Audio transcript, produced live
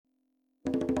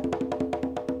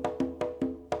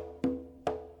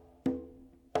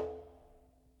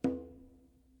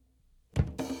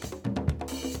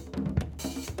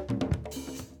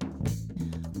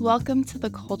Welcome to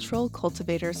the Cultural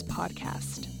Cultivators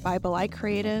podcast by Belay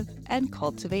Creative and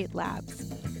Cultivate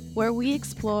Labs, where we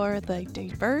explore the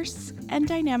diverse and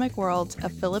dynamic world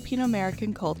of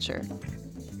Filipino-American culture.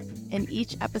 In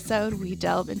each episode, we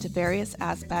delve into various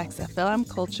aspects of Philam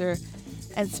culture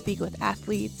and speak with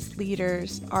athletes,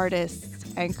 leaders,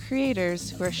 artists, and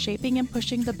creators who are shaping and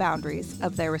pushing the boundaries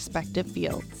of their respective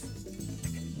fields.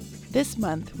 This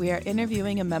month, we are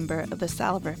interviewing a member of the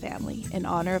Salaver family in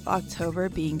honor of October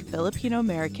being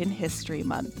Filipino-American History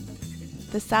Month.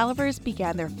 The Salavers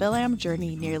began their Philam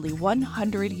journey nearly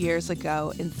 100 years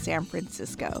ago in San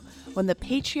Francisco when the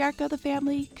patriarch of the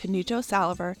family, Canuto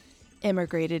Salaver,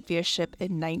 immigrated via ship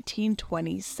in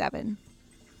 1927.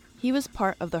 He was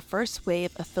part of the first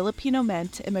wave of Filipino men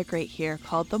to immigrate here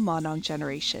called the Manong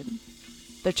generation.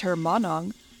 The term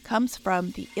Manong comes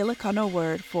from the Ilocano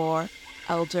word for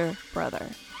elder brother.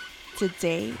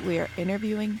 Today, we are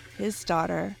interviewing his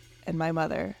daughter and my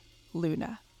mother,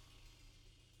 Luna.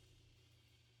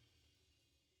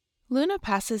 Luna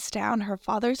passes down her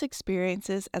father's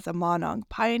experiences as a Manong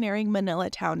pioneering Manila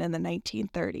town in the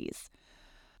 1930s.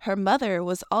 Her mother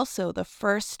was also the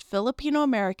first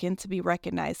Filipino-American to be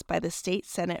recognized by the state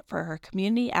senate for her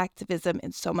community activism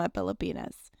in Soma,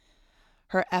 Pilipinas.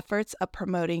 Her efforts of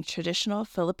promoting traditional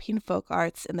Philippine folk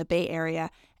arts in the Bay Area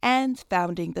and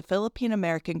founding the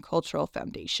Philippine-American Cultural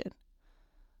Foundation.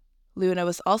 Luna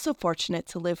was also fortunate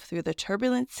to live through the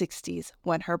turbulent 60s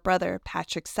when her brother,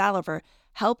 Patrick Salaver,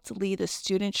 helped lead the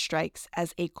student strikes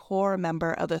as a core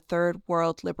member of the Third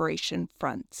World Liberation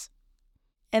Front.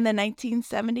 In the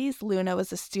 1970s, Luna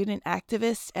was a student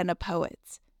activist and a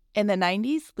poet. In the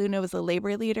 90s, Luna was a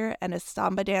labor leader and a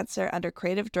samba dancer under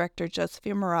creative director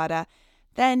Josephine Murata.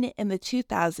 Then, in the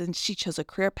 2000s, she chose a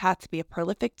career path to be a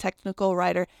prolific technical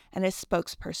writer and a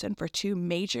spokesperson for two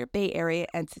major Bay Area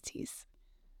entities.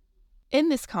 In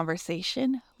this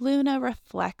conversation, Luna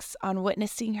reflects on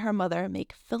witnessing her mother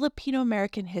make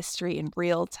Filipino-American history in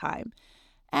real time,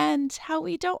 and how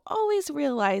we don't always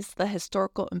realize the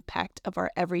historical impact of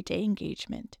our everyday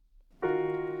engagement.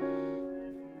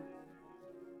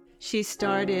 She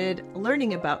started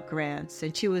learning about grants,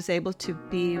 and she was able to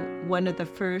be one of the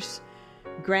first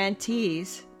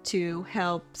grantees to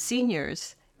help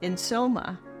seniors in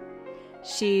Soma.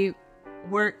 She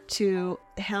worked to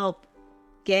help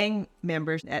gang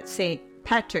members at St.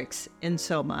 Patrick's in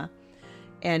Soma,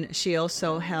 and she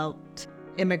also helped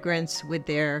immigrants with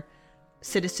their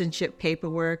citizenship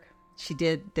paperwork. She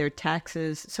did their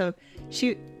taxes. So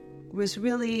she was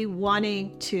really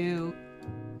wanting to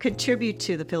contribute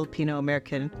to the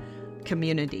Filipino-American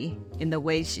community in the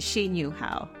ways she knew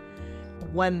how.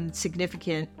 One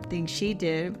significant thing she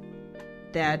did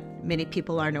that many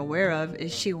people aren't aware of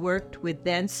is she worked with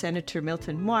then Senator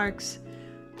Milton Marks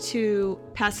to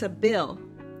pass a bill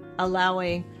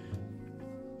allowing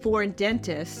foreign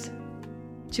dentists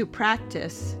to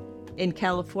practice in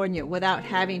California without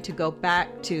having to go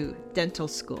back to dental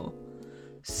school.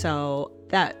 So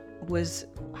that was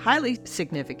highly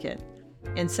significant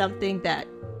and something that,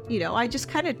 I just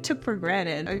kind of took for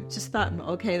granted. I just thought,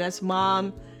 okay, that's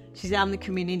mom. She's out in the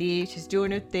community. She's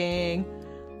doing her thing.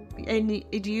 And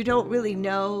you don't really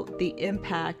know the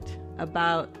impact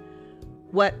about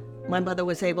what my mother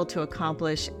was able to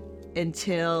accomplish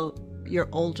until you're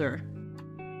older.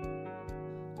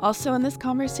 Also in this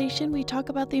conversation, we talk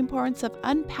about the importance of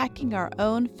unpacking our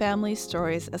own family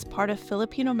stories as part of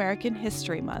Filipino-American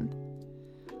History Month.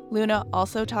 Luna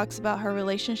also talks about her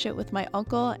relationship with my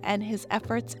uncle and his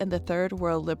efforts in the Third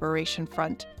World Liberation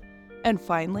Front. And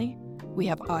finally, we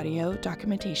have audio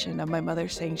documentation of my mother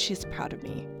saying she's proud of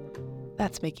me.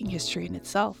 That's making history in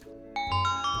itself.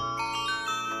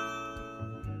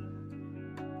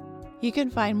 You can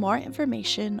find more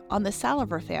information on the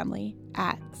Salaver family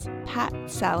at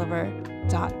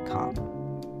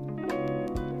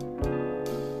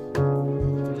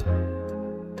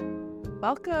patsalaver.com.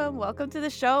 Welcome to the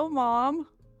show, Mom.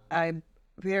 I'm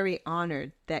very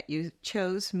honored that you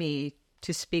chose me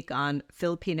to speak on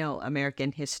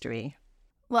Filipino-American history.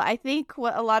 Well, I think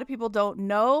what a lot of people don't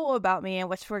know about me, and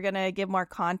which we're going to give more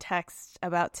context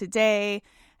about today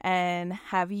and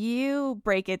have you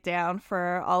break it down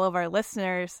for all of our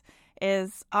listeners,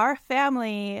 is our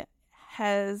family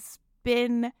has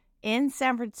been in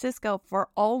San Francisco for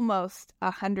almost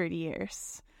 100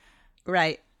 years.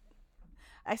 Right.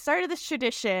 I started this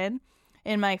tradition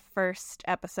in my first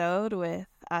episode with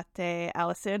Ate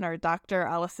Allison, or Dr.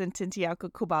 Allison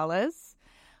Tintiaco Cubales.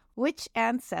 Which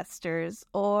ancestors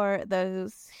or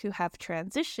those who have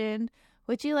transitioned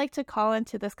would you like to call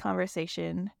into this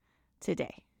conversation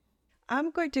today?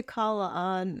 I'm going to call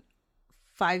on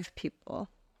 5 people.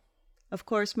 Of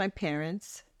course, my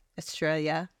parents,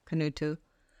 Estrella Canuto,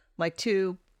 my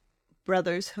two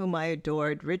brothers whom I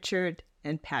adored, Richard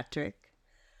and Patrick,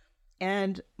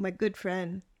 and my good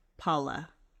friend Paula,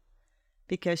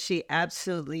 because she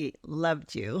absolutely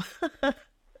loved you.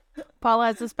 Paula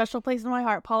has a special place in my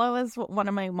heart. Paula was one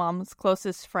of my mom's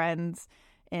closest friends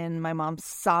in my mom's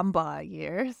samba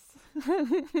years.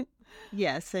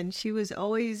 Yes, and she was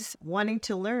always wanting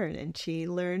to learn, and she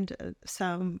learned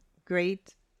some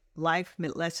great life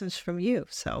lessons from you.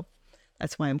 So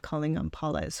that's why I'm calling on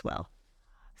Paula as well.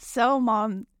 So,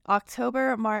 Mom,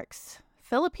 October marks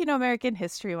Filipino American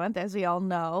History Month, as we all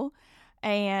know.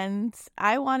 And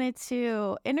I wanted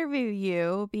to interview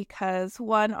you because,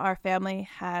 one, our family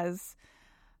has,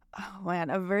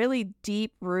 a really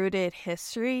deep-rooted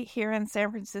history here in San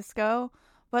Francisco,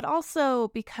 but also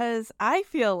because I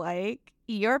feel like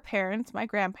your parents, my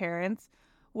grandparents,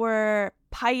 were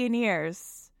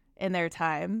pioneers in their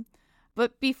time.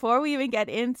 But before we even get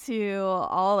into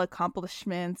all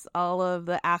accomplishments, all of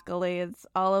the accolades,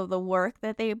 all of the work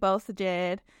that they both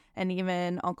did, and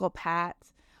even Uncle Pat,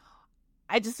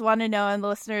 I just want to know, and the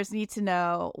listeners need to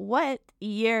know, what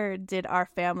year did our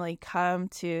family come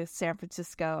to San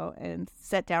Francisco and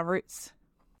set down roots?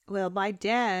 Well, my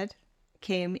dad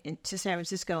came to San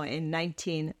Francisco in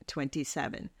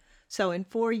 1927. So in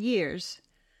 4 years,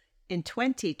 in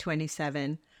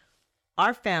 2027,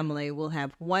 our family will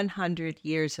have 100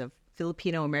 years of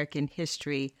Filipino American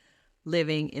history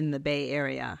living in the Bay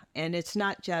Area. And it's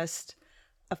not just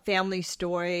a family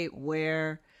story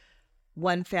where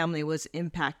one family was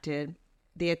impacted.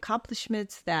 The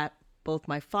accomplishments that both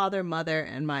my father, mother,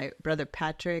 and my brother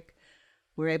Patrick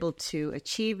were able to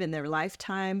achieve in their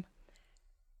lifetime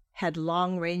had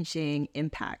long-ranging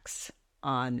impacts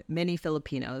on many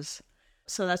Filipinos.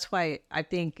 So that's why I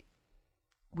think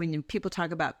when people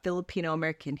talk about Filipino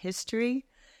American history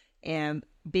and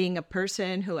being a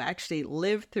person who actually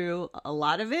lived through a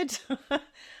lot of it,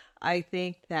 I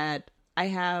think that I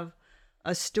have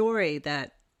a story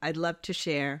that I'd love to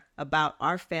share about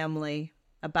our family,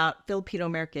 about Filipino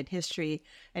American history,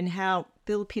 and how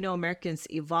Filipino Americans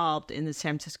evolved in the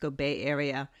San Francisco Bay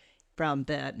Area from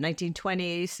the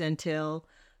 1920s until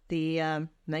the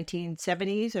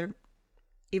 1970s or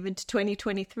even to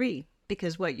 2023.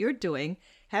 Because what you're doing,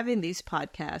 having these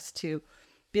podcasts to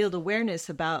build awareness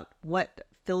about what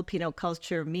Filipino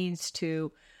culture means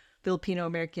to Filipino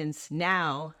Americans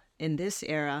now in this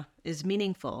era, is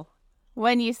meaningful.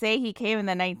 When you say he came in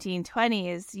the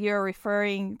 1920s, you're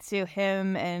referring to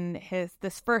him and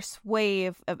this first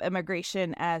wave of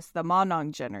immigration as the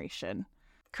Manong generation.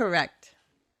 Correct.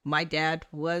 My dad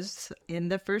was in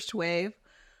the first wave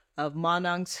of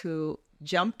Manongs who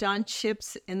jumped on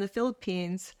ships in the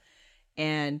Philippines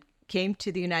and came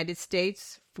to the United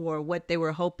States for what they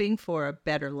were hoping for, a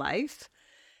better life.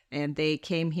 And they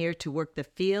came here to work the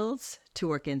fields, to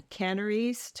work in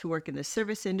canneries, to work in the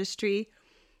service industry.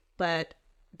 But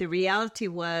the reality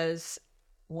was,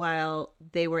 while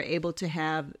they were able to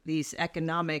have these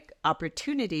economic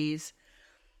opportunities,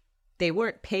 they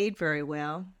weren't paid very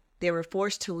well. They were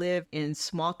forced to live in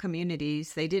small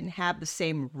communities. They didn't have the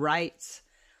same rights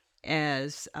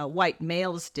as white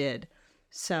males did.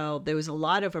 So there was a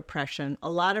lot of oppression,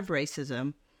 a lot of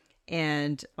racism.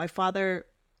 And my father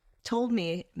told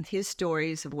me his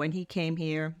stories of when he came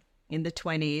here in the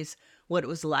 20s, what it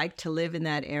was like to live in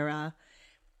that era.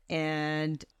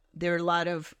 And there are a lot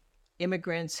of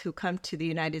immigrants who come to the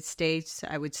United States,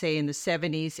 I would say in the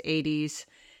 70s, 80s,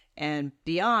 and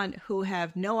beyond, who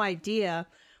have no idea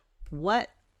what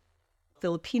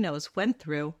Filipinos went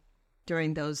through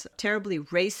during those terribly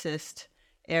racist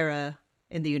era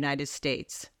in the United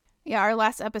States. Yeah, our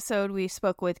last episode, we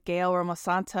spoke with Gail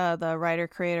Ramosanta, the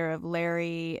writer-creator of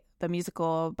Larry, the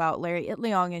musical about Larry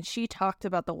Itliong, and she talked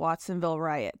about the Watsonville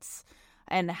riots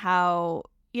and how,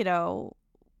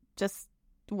 just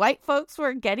white folks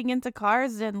were getting into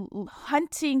cars and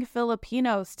hunting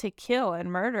Filipinos to kill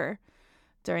and murder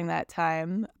during that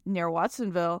time near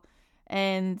Watsonville.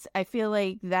 And I feel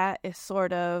like that is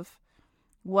sort of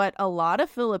what a lot of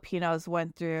Filipinos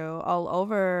went through all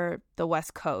over the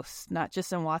West Coast, not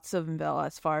just in Watsonville,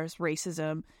 as far as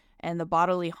racism and the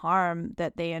bodily harm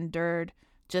that they endured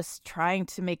just trying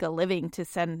to make a living to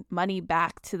send money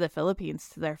back to the Philippines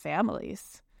to their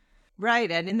families.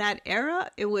 Right. And in that era,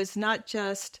 it was not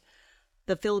just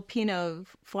the Filipino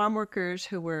farm workers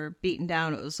who were beaten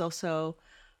down. It was also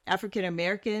African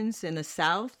Americans in the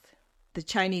South, the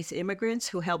Chinese immigrants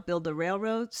who helped build the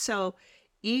railroad. So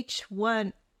each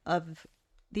one of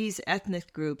these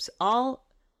ethnic groups, all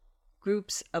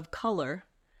groups of color,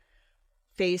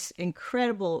 faced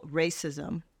incredible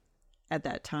racism at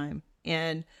that time.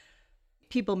 And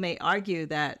people may argue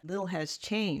that little has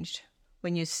changed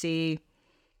when you see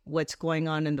what's going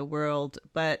on in the world,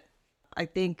 but I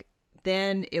think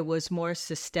then it was more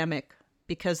systemic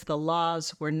because the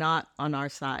laws were not on our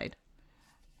side.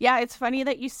 Yeah, it's funny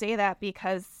that you say that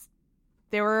because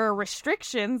there were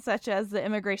restrictions such as the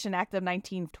Immigration Act of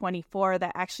 1924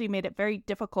 that actually made it very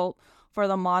difficult for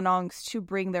the Monongs to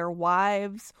bring their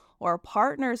wives or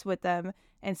partners with them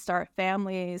and start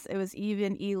families. It was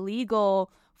even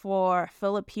illegal for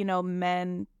Filipino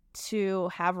men to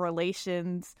have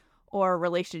relations or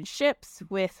relationships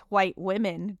with white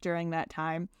women during that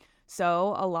time.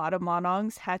 So a lot of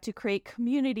Monongs had to create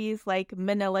communities like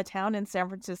Manila Town in San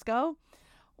Francisco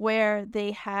where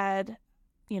they had,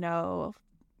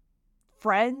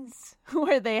 friends,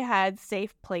 where they had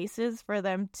safe places for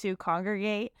them to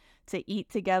congregate, to eat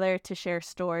together, to share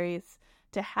stories,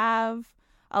 to have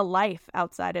a life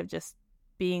outside of just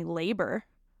being labor.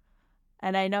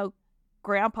 And I know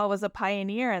Grandpa was a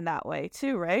pioneer in that way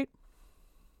too, right?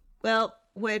 Well,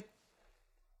 what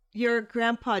your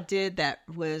grandpa did that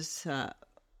was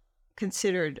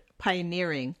considered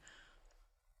pioneering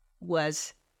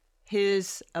was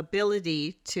his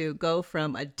ability to go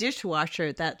from a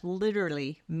dishwasher that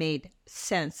literally made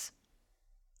sense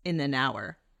in an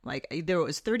hour, like either it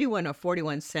was 31 or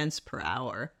 41 cents per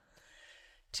hour,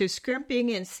 to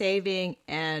scrimping and saving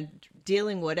and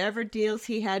dealing whatever deals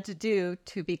he had to do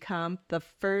to become the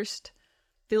first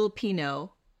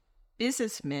Filipino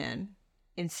businessman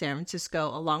in San Francisco,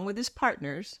 along with his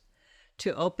partners,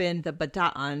 to open the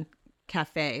Bataan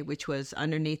Cafe, which was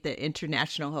underneath the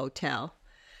International Hotel.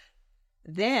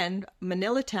 Then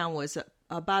Manila Town was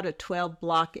about a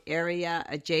 12-block area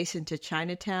adjacent to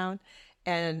Chinatown,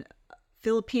 and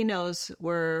Filipinos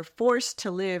were forced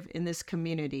to live in this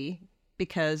community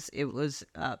because it was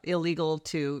illegal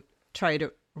to try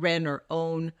to rent or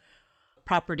own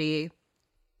property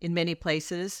in many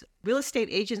places. Real estate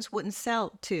agents wouldn't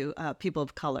sell to people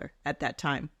of color at that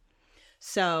time.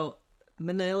 So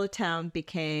Manila Town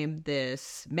became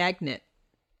this magnet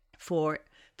for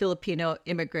Filipino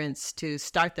immigrants to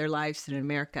start their lives in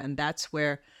America. And that's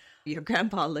where your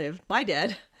grandpa lived, my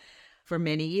dad, for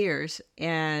many years.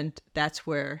 And that's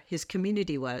where his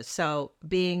community was. So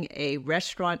being a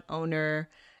restaurant owner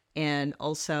and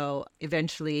also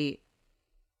eventually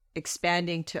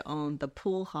expanding to own the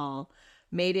pool hall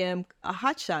made him a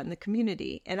hotshot in the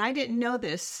community. And I didn't know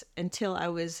this until I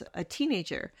was a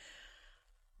teenager.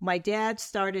 My dad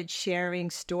started sharing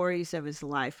stories of his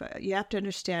life. You have to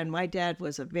understand, my dad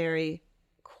was a very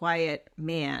quiet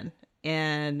man,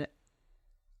 and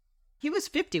he was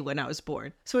 50 when I was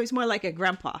born. So he's more like a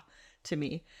grandpa to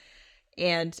me.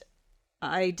 And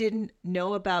I didn't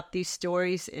know about these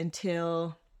stories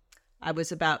until I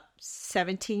was about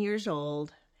 17 years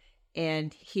old,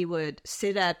 and he would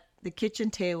sit at the kitchen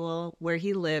table where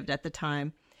he lived at the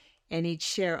time, and he'd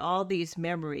share all these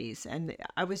memories. And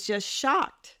I was just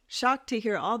shocked to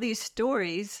hear all these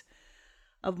stories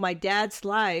of my dad's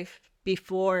life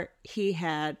before he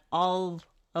had all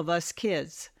of us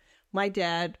kids. My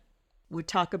dad would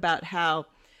talk about how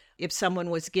if someone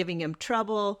was giving him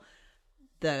trouble,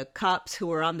 the cops who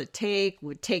were on the take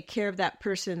would take care of that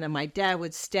person, and my dad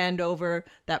would stand over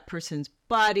that person's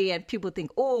body, and people would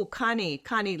think, oh, Connie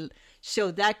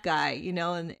showed that guy,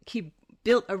 and he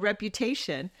built a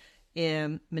reputation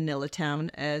in Manila Town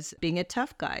as being a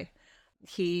tough guy.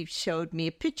 He showed me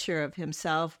a picture of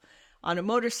himself on a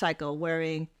motorcycle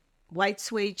wearing white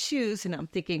suede shoes, and I'm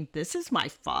thinking, this is my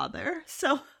father.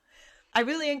 So I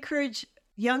really encourage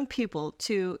young people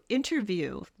to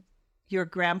interview your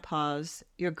grandpas,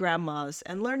 your grandmas,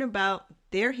 and learn about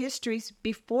their histories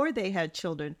before they had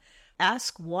children.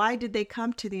 Ask, why did they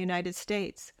come to the United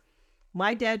States?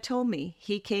 My dad told me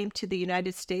he came to the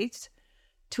United States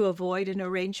to avoid an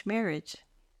arranged marriage.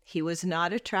 He was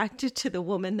not attracted to the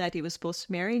woman that he was supposed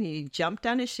to marry, and he jumped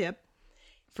on a ship.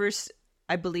 First,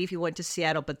 I believe he went to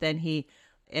Seattle, but then he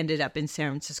ended up in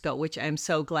San Francisco, which I'm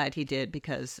so glad he did,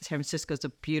 because San Francisco is a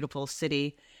beautiful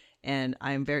city, and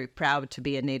I'm very proud to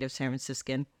be a native San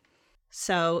Franciscan.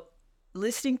 So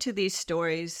listening to these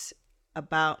stories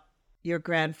about your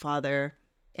grandfather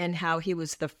and how he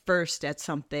was the first at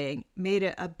something made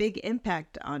a big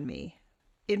impact on me.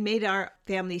 It made our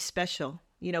family special.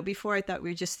 Before I thought we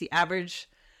were just the average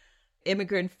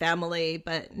immigrant family,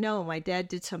 but no, my dad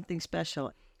did something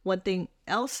special. One thing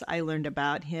else I learned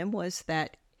about him was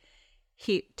that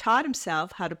he taught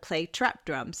himself how to play trap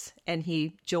drums, and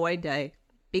he joined a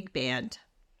big band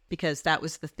because that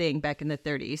was the thing back in the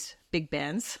 30s, big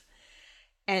bands.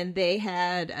 And they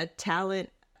had a talent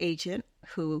agent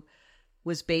who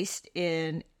was based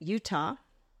in Utah,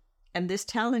 and this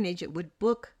talent agent would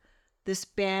book this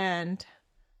band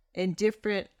in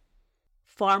different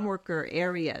farm worker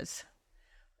areas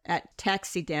at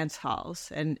taxi dance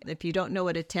halls. And if you don't know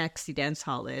what a taxi dance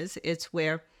hall is, it's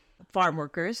where farm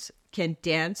workers can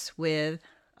dance with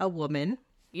a woman.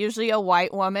 Usually a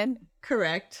white woman.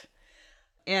 Correct.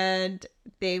 And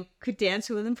they could dance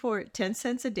with them for 10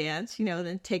 cents a dance,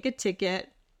 then take a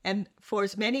ticket. And for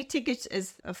as many tickets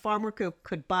as a farm worker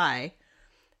could buy,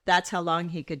 that's how long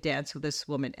he could dance with this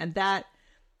woman. And that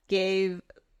gave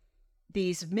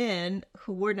these men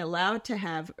who weren't allowed to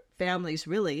have families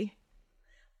really,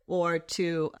 or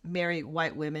to marry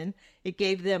white women, it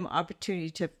gave them opportunity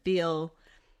to feel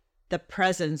the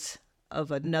presence of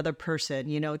another person,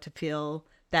 to feel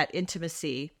that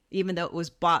intimacy, even though it was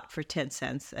bought for 10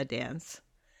 cents a dance.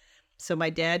 So my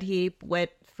dad, he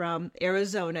went from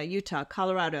Arizona, Utah,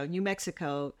 Colorado, New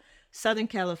Mexico, Southern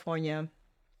California,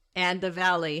 and the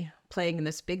Valley, playing in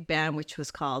this big band, which was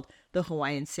called the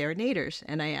Hawaiian Serenaders.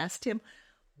 And I asked him,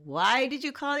 why did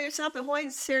you call yourself the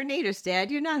Hawaiian Serenaders, Dad?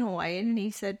 You're not Hawaiian. And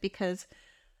he said, because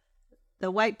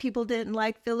the white people didn't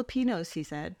like Filipinos, he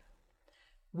said.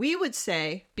 We would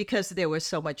say because there was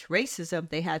so much racism,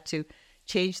 they had to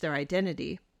change their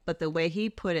identity. But the way he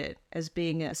put it, as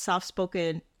being a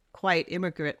soft-spoken, quiet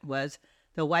immigrant, was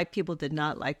the white people did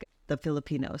not like the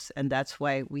Filipinos. And that's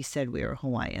why we said we were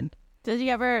Hawaiian. Did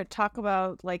you ever talk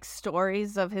about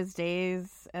stories of his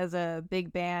days as a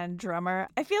big band drummer?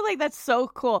 I feel like that's so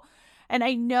cool. And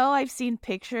I know I've seen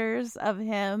pictures of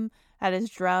him at his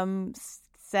drum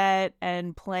set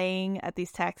and playing at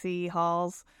these taxi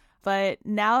halls. But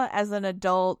now as an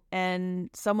adult and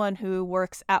someone who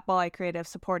works at Ball Eye Creative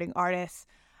supporting artists,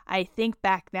 I think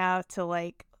back now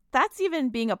to that's even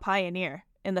being a pioneer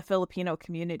in the Filipino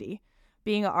community.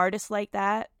 Being an artist like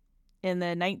that in the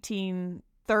 1930s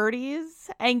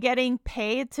and getting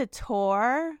paid to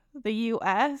tour the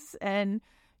U.S. and,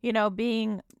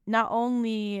 being not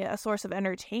only a source of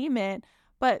entertainment,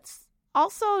 but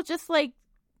also just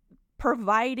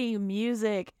providing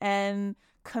music and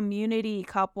community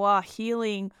kapwa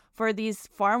healing for these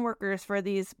farm workers, for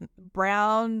these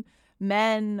brown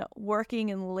men working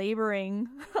and laboring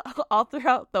all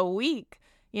throughout the week,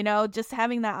 just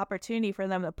having that opportunity for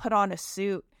them to put on a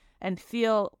suit and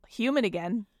feel human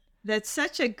again. That's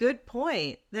such a good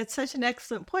point. That's such an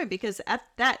excellent point, because at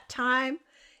that time,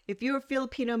 if you were a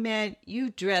Filipino man, you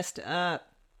dressed up.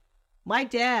 My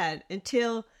dad,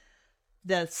 until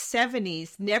the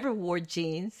 70s, never wore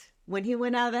jeans. When he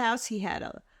went out of the house, he had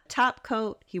a top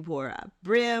coat, he wore a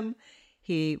brim,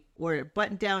 he wore a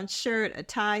button-down shirt, a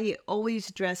tie. He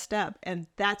always dressed up. And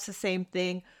that's the same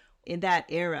thing in that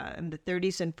era, in the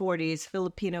 30s and 40s.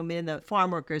 Filipino men, the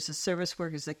farm workers, the service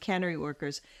workers, the cannery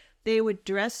workers, they would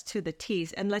dress to the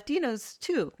T's. And Latinos,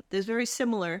 too. They're very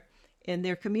similar in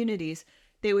their communities.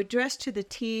 They would dress to the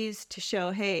T's to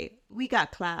show, hey, we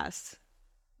got class.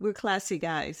 We're classy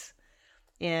guys.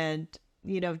 And,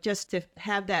 just to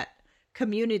have that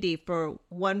community for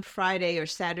one Friday or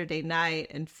Saturday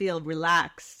night and feel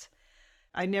relaxed.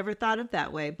 I never thought of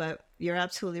that way, but you're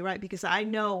absolutely right, because I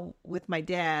know with my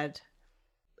dad,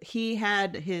 he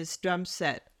had his drum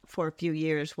set for a few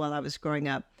years while I was growing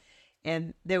up.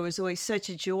 And there was always such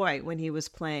a joy when he was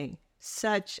playing,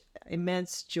 such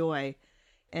immense joy.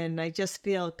 And I just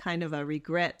feel kind of a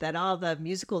regret that all the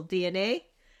musical DNA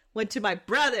went to my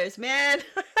brothers, man.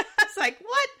 It's like,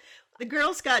 what? The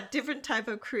girls got different type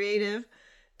of creative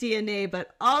DNA,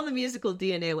 but all the musical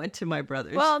DNA went to my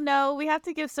brothers. Well, no, we have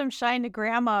to give some shine to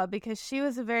Grandma, because she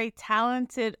was a very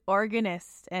talented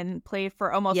organist and played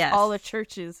for almost all the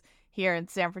churches here in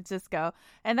San Francisco.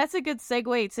 And that's a good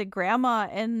segue to Grandma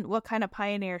and what kind of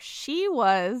pioneer she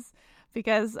was,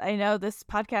 because I know this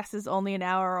podcast is only an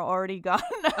hour already gone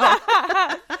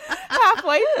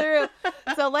halfway through.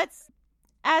 So let's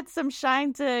add some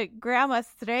shine to Grandma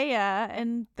Estrella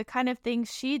and the kind of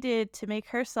things she did to make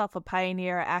herself a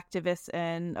pioneer, activist,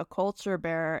 and a culture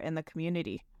bearer in the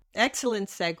community. Excellent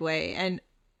segue. And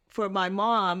for my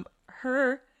mom,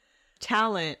 her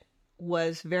talent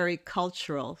was very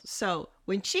cultural. So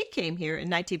when she came here in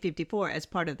 1954 as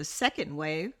part of the second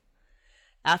wave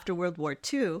after World War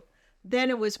II, then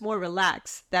it was more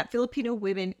relaxed that Filipino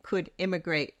women could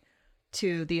immigrate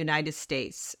to the United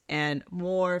States, and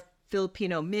more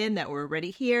Filipino men that were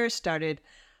already here started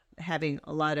having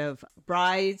a lot of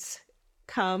brides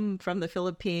come from the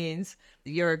Philippines.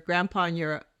 Your grandpa on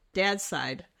your dad's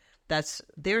side, that's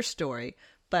their story.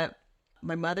 But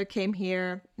my mother came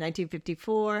here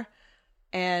 1954,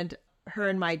 and her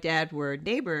and my dad were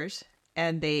neighbors,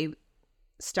 and they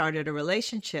started a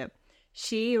relationship.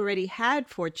 She already had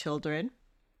 4 children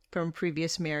from a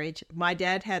previous marriage. My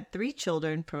dad had 3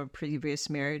 children from a previous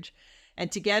marriage.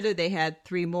 And together they had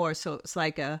three more. So it's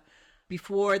like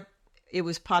before it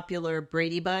was popular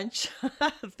Brady Bunch,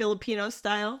 Filipino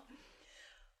style.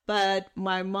 But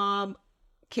my mom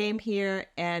came here,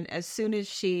 and as soon as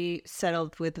she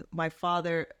settled with my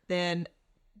father, then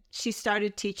she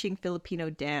started teaching Filipino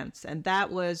dance. And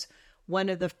that was one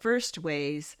of the first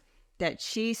ways that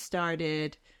she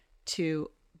started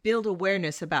to build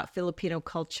awareness about Filipino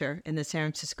culture in the San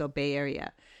Francisco Bay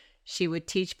Area. She would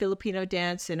teach Filipino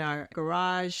dance in our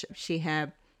garage. She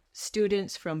had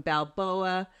students from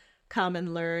Balboa come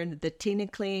and learn the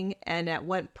tinikling. And at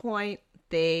one point,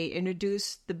 they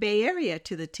introduced the Bay Area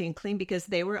to the tinikling because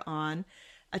they were on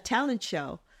a talent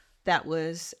show that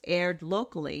was aired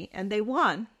locally, and they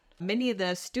won. Many of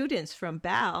the students from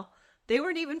Bal, they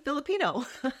weren't even Filipino.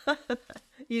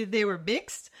 They were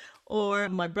mixed, or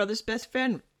my brother's best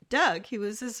friend, Doug, he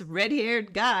was this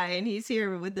red-haired guy, and he's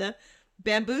here with the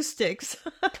bamboo sticks.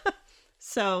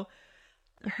 So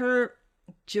her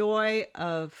joy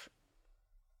of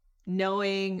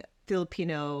knowing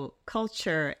Filipino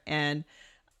culture and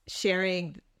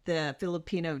sharing the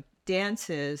Filipino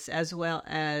dances, as well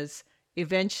as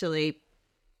eventually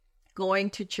going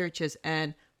to churches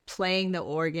and playing the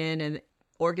organ and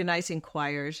organizing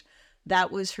choirs,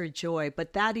 that was her joy.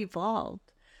 But that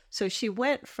evolved. So she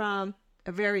went from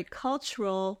a very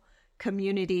cultural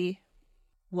community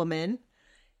woman,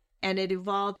 and it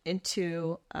evolved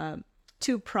into a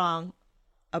two-prong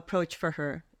approach for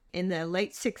her. In the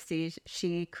late 60s,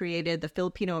 she created the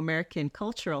Filipino American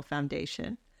Cultural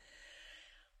Foundation,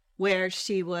 where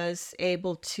she was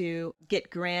able to get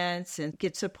grants and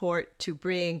get support to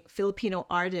bring Filipino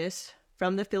artists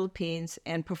from the Philippines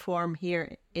and perform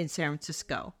here in San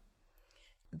Francisco.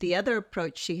 The other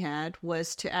approach she had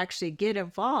was to actually get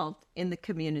involved in the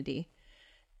community.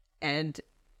 And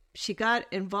she got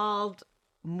involved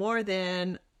more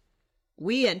than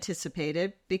we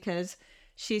anticipated, because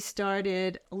she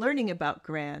started learning about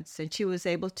grants, and she was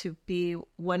able to be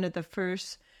one of the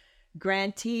first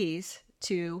grantees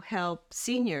to help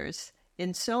seniors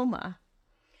in Soma.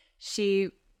 She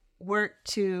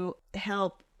worked to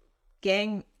help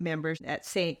gang members at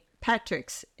St.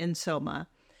 Patrick's in Soma,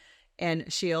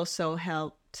 and she also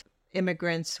helped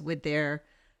immigrants with their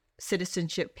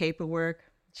citizenship paperwork.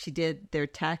 She did their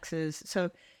taxes. So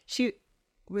she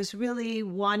was really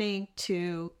wanting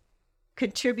to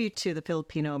contribute to the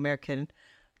Filipino American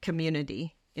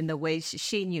community in the ways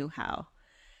she knew how.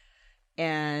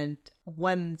 And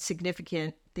one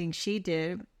significant thing she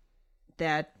did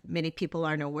that many people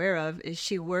aren't aware of is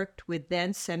she worked with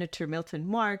then Senator Milton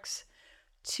Marks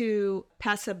to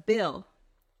pass a bill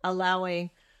allowing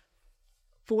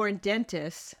foreign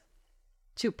dentists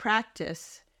to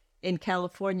practice in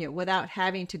California without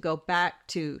having to go back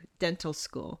to dental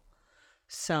school.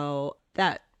 So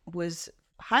that was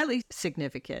highly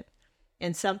significant,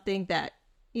 and something that,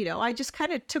 I just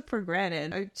kind of took for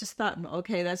granted. I just thought,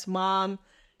 okay, that's mom.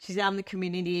 She's out in the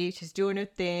community. She's doing her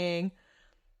thing.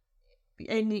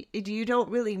 And you don't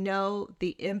really know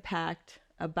the impact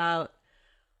about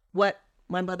what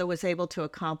my mother was able to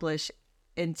accomplish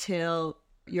until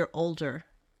you're older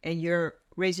and you're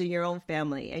raising your own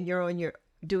family and you're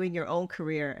doing your own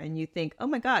career, and you think, oh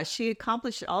my gosh, she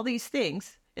accomplished all these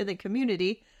things in the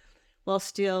community while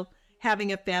still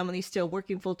having a family, still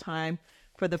working full time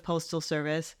for the Postal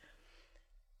Service.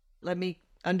 Let me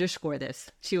underscore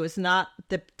this. She was not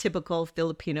the typical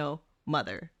Filipino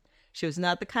mother. She was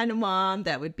not the kind of mom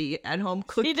that would be at home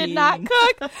cooking. She did not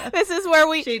cook. This is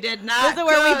where She did not cook.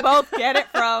 where we both get it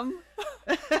from.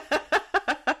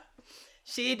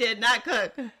 She did not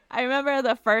cook. I remember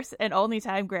the first and only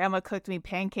time Grandma cooked me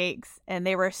pancakes, and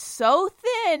they were so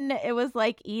thin. It was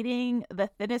like eating the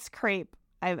thinnest crepe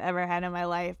I've ever had in my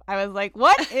life. I was like,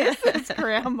 what is this,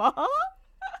 Grandma?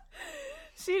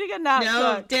 She did not cook.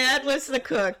 No, Dad was the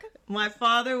cook. My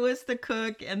father was the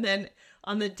cook. And then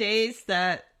on the days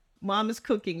that Mom is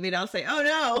cooking, we'd all say, oh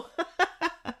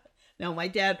no. No, my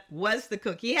dad was the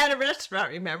cook. He had a restaurant,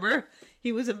 remember?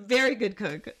 He was a very good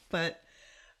cook. But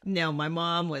no, my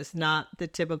mom was not the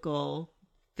typical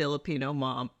Filipino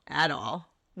mom at all.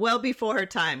 Well before her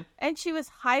time. And she was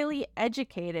highly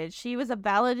educated. She was a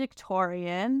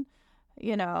valedictorian,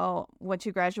 when she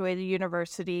graduated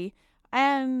university.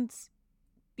 And,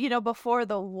 before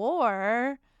the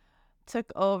war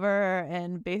took over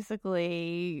and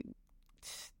basically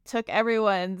took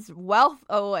everyone's wealth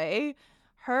away,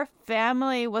 her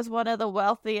family was one of the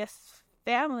wealthiest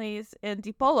families in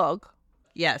Dipolog.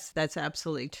 Yes, that's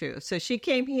absolutely true. So she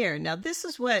came here. Now, this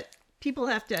is what people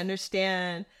have to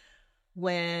understand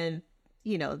when,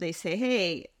 they say,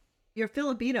 hey, you're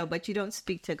Filipino, but you don't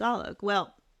speak Tagalog.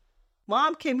 Well,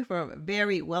 Mom came from a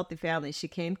very wealthy family. She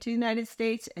came to the United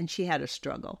States and she had a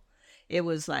struggle. It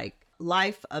was like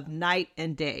life of night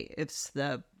and day. It's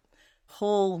the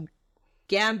whole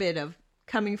gambit of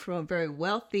coming from a very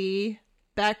wealthy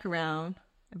background,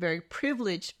 a very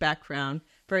privileged background,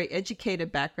 very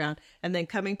educated background, and then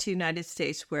coming to the United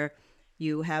States where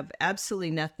you have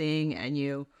absolutely nothing and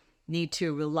you need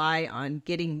to rely on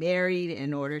getting married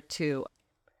in order to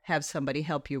have somebody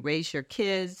help you raise your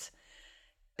kids.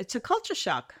 It's a culture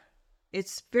shock.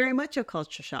 It's very much a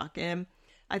culture shock. And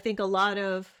I think a lot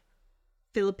of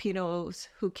Filipinos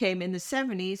who came in the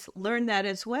 70s learned that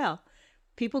as well.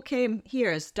 People came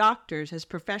here as doctors, as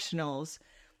professionals,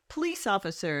 police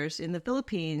officers in the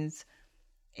Philippines,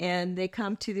 and they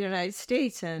come to the United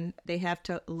States and they have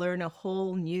to learn a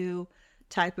whole new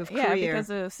type of career. Yeah, because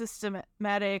of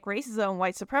systematic racism,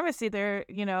 white supremacy, they're,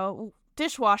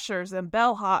 dishwashers and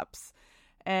bellhops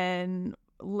and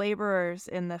laborers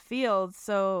in the fields.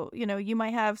 So, you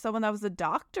might have someone that was a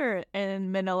doctor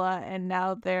in Manila and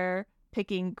now they're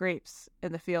picking grapes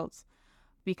in the fields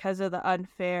because of the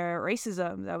unfair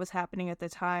racism that was happening at the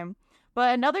time.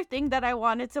 But another thing that I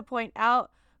wanted to point out,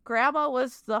 Grandma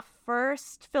was the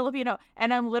first Filipino,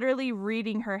 and I'm literally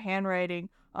reading her handwriting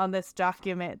on this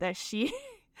document that she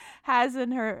has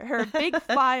in her big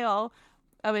file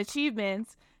of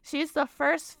achievements. She's the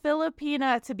first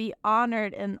Filipina to be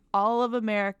honored in all of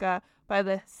America by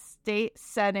the State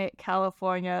Senate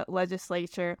California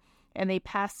legislature, and they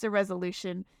passed a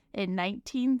resolution in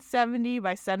 1970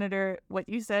 by Senator, what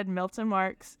you said, Milton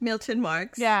Marks. Milton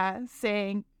Marks. Yeah,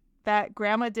 saying that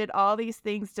Grandma did all these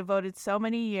things, devoted so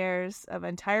many years of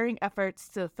untiring efforts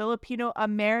to the Filipino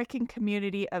American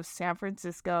community of San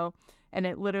Francisco. And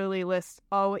it literally lists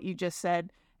all what you just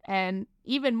said. And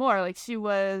even more, like she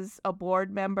was a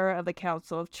board member of the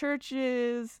Council of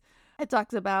Churches. It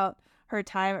talks about her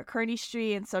time at Kearny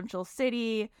Street in Central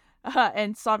City.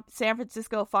 And San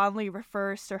Francisco fondly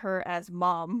refers to her as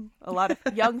Mom. A lot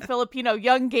of young Filipino,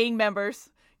 young gang members,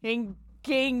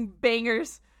 gang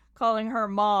bangers, calling her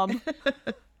Mom.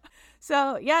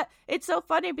 So, yeah, it's so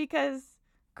funny because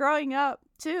growing up,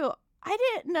 too, I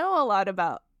didn't know a lot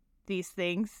about these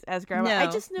things as Grandma. I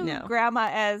just knew Grandma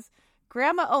as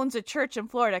Grandma owns a church in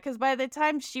Florida, because by the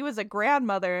time she was a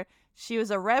grandmother, she was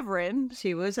a reverend.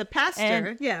 She was a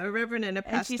pastor. A reverend and a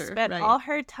pastor. And she spent all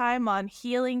her time on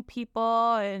healing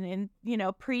people and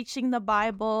preaching the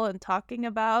Bible and talking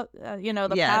about,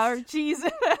 the power of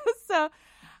Jesus. So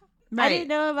I didn't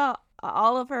know about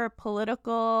all of her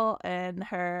political and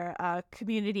her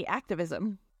community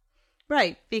activism.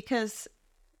 Right, because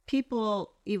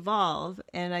people evolve.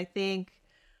 And I think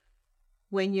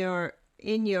when you're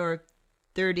in your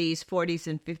 30s, 40s,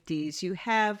 and 50s, you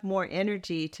have more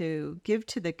energy to give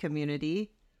to the community.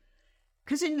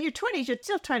 Because in your 20s, you're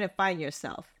still trying to find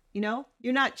yourself, You're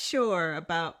not sure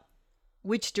about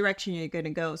which direction you're going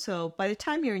to go. So by the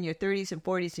time you're in your 30s and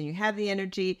 40s and you have the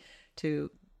energy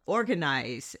to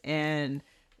organize and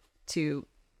to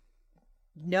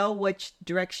know which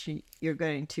direction you're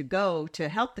going to go to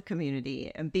help the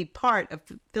community and be part of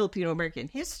Filipino American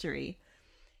history.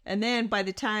 And then by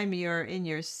the time you're in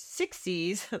your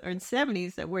 60s or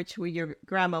 70s, at which your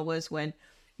grandma was when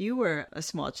you were a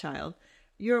small child,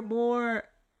 you're more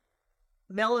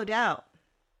mellowed out.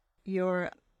 Your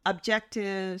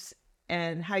objectives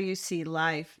and how you see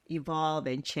life evolve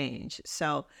and change.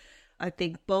 So I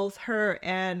think both her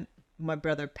and my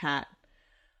brother Pat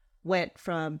went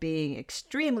from being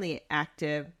extremely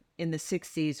active in the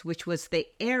 60s, which was the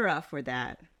era for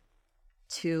that,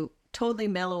 to totally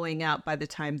mellowing out by the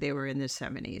time they were in their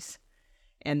 70s.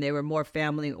 And they were more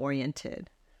family oriented.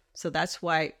 So that's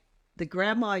why the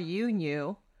grandma you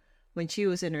knew when she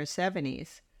was in her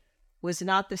 70s was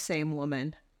not the same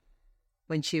woman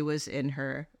when she was in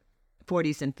her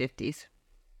 40s and 50s.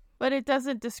 But it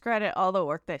doesn't discredit all the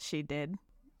work that she did.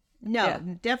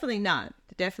 No, definitely not.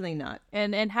 Definitely not.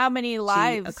 And how many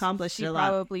lives she accomplished she a lot.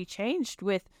 Probably changed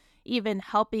with even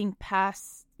helping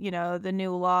pass, the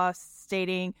new law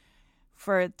stating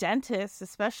for dentists,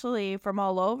 especially from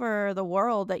all over the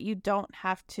world, that you don't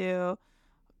have to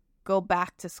go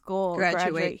back to school,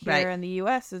 graduate here in the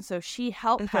U.S. And so she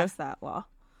helped pass that law.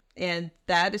 And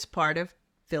that is part of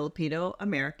Filipino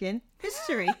American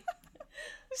history.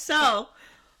 So,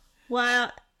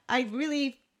 while I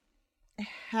really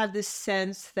have this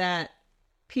sense that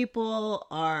people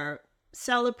are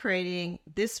celebrating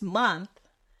this month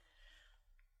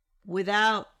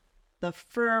without the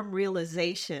firm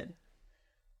realization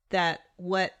that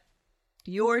what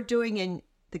you're doing in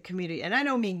the community, and I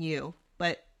don't mean you,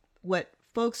 but what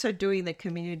folks are doing in the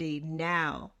community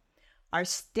now, are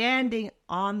standing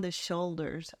on the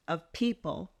shoulders of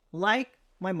people like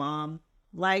my mom,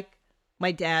 like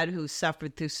my dad, who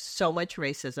suffered through so much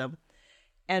racism,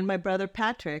 and my brother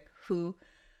Patrick, who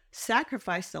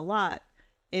sacrificed a lot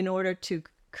in order to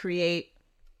create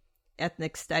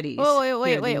ethnic studies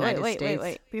here in the United States.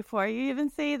 Wait. Before you even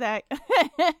say that,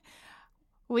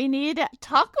 we need to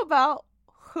talk about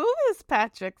who is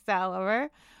Patrick Salaver.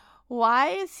 Why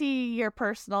is he your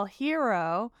personal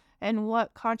hero? And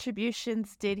what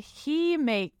contributions did he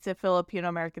make to Filipino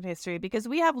American history? Because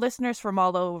we have listeners from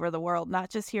all over the world, not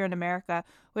just here in America.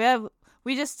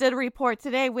 We just did a report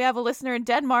today. We have a listener in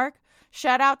Denmark.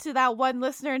 Shout out to that one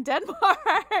listener in Denmark.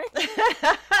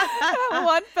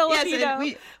 One Filipino.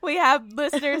 Yes, we have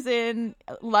listeners in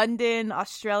London,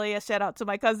 Australia. Shout out to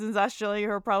my cousins in Australia,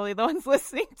 who are probably the ones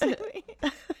listening to me.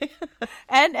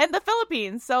 and the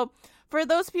Philippines. So for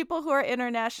those people who are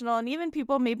international, and even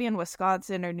people maybe in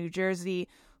Wisconsin or New Jersey,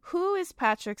 who is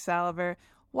Patrick Salaver?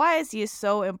 Why is he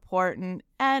so important?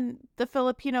 And the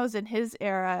Filipinos in his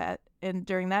era and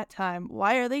during that time,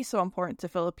 why are they so important to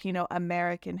Filipino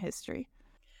American history?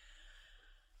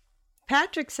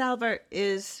 Patrick Salaver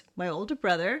is my older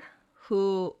brother,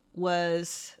 who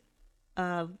was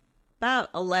about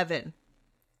 11.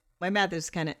 My math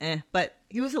is kind of but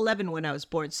he was 11 when I was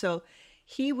born. So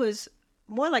he was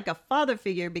more like a father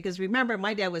figure, because remember,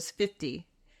 my dad was 50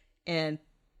 and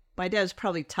my dad was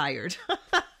probably tired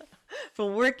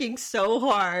from working so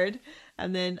hard.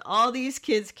 And then all these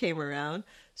kids came around.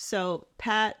 So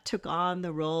Pat took on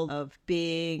the role of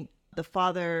being the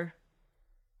father-like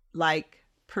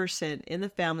person in the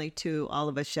family to all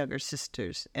of us younger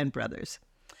sisters and brothers.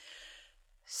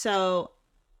 So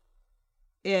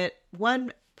at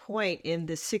one point in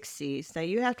the 60s, now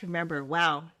you have to remember,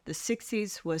 wow, the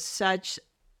 60s was such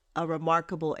a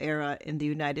remarkable era in the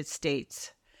United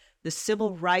States. The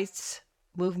civil rights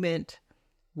movement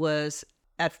was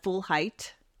at full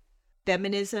height.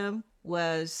 Feminism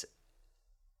was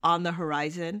on the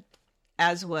horizon,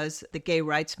 as was the gay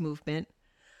rights movement.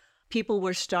 People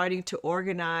were starting to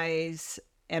organize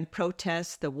and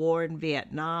protest the war in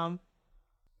Vietnam.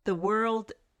 The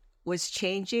world was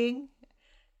changing,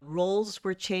 roles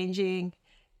were changing,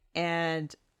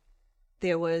 and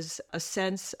there was a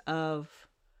sense of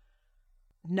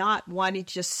not wanting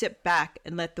to just sit back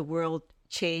and let the world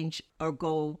change or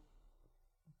go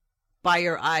by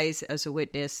your eyes as a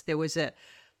witness. There was a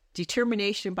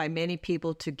determination by many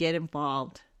people to get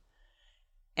involved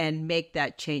and make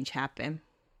that change happen.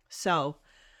 So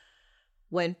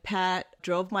when Pat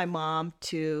drove my mom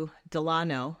to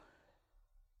Delano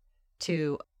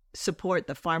to support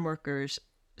the farm workers'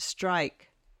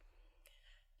 strike,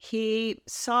 he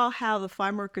saw how the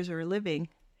farm workers were living.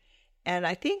 And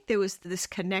I think there was this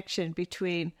connection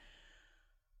between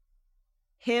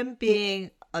him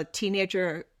being a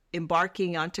teenager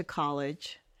embarking onto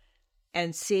college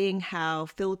and seeing how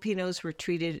Filipinos were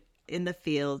treated in the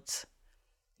fields,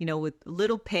 with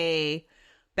little pay,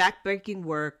 backbreaking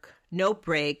work, no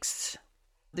breaks.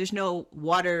 There's no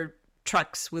water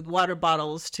trucks with water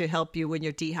bottles to help you when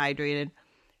you're dehydrated,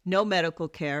 no medical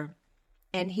care.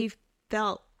 And he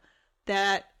felt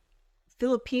that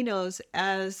Filipinos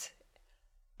as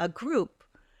a group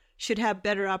should have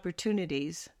better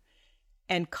opportunities.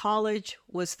 And college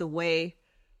was the way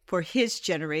for his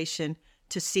generation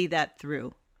to see that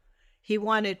through. He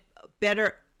wanted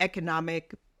better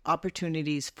economic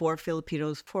opportunities for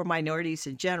Filipinos, for minorities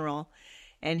in general,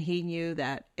 and he knew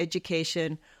that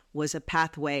education was a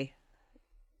pathway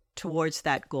towards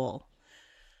that goal.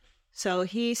 So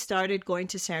he started going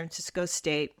to San Francisco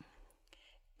State,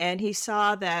 and he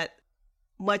saw that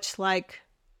much like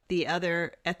the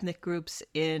other ethnic groups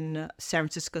in San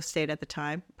Francisco State at the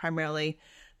time, primarily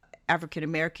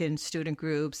African-American student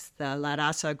groups, the La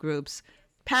Raza groups,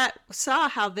 Pat saw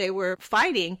how they were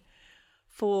fighting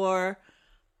for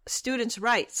students'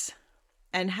 rights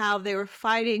and how they were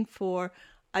fighting for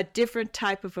a different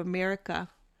type of America,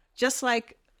 just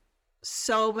like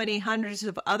so many hundreds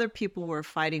of other people were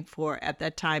fighting for at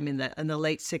that time in the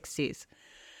late 60s.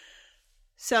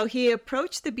 So he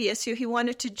approached the BSU. He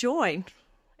wanted to join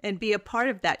and be a part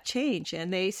of that change.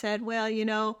 And they said,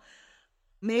 well,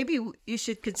 maybe you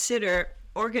should consider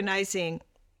organizing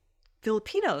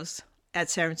Filipinos at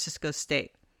San Francisco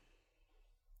State.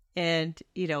 And,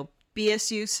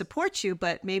 BSU supports you,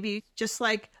 but maybe just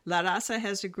like La Raza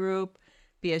has a group,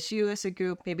 BSU has a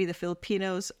group, maybe the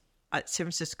Filipinos at San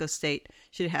Francisco State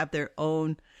should have their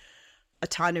own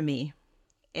autonomy.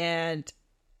 And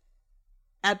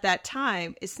at that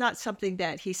time, it's not something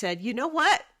that he said, you know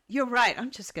what? You're right.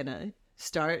 I'm just going to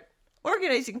start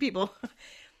organizing people.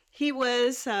 He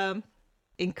was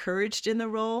encouraged in the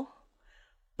role,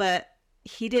 but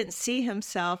he didn't see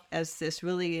himself as this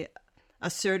really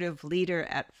assertive leader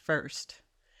at first.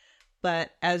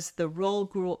 But as the role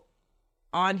grew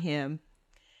on him,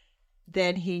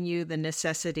 then he knew the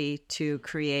necessity to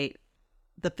create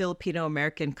the Filipino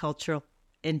American Cultural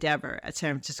Endeavor at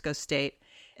San Francisco State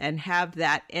and have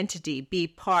that entity be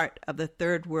part of the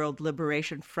Third World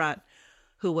Liberation Front,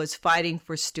 who was fighting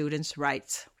for students'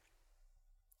 rights.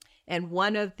 And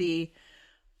one of the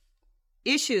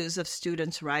issues of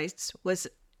students' rights was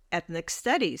ethnic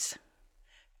studies,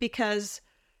 because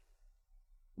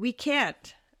we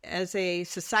can't, as a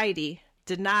society,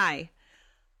 deny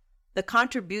the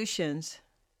contributions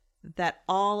that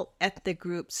all ethnic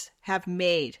groups have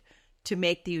made to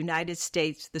make the United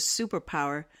States the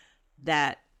superpower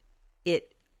that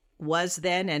it was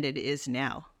then and it is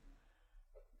now.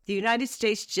 The United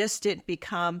States just didn't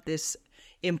become this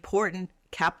important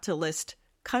capitalist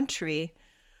country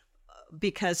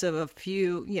because of a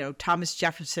few, Thomas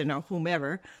Jefferson or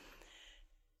whomever.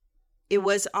 It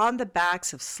was on the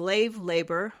backs of slave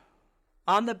labor,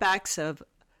 on the backs of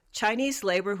Chinese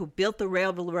labor who built the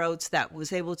railroads that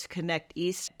was able to connect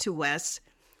east to west.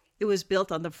 It was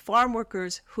built on the farm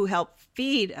workers who helped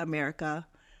feed America.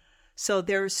 So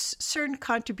there's certain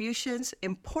contributions,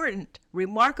 important,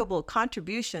 remarkable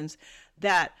contributions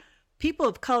that people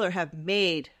of color have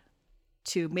made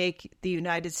to make the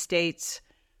United States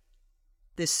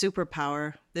this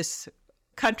superpower, this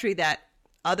country that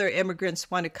other immigrants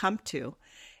want to come to.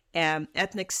 And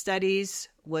ethnic studies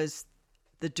was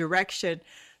the direction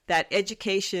that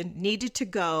education needed to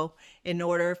go in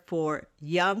order for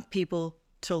young people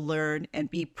to learn and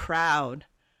be proud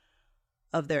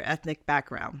of their ethnic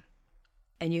background.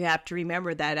 And you have to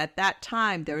remember that at that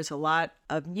time, there was a lot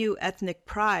of new ethnic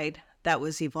pride that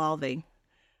was evolving.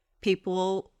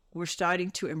 People were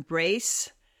starting to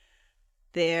embrace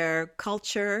their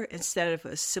culture instead of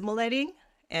assimilating.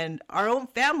 And our own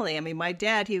family, my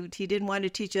dad, he didn't want to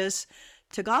teach us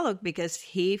Tagalog because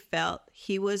he felt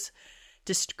he was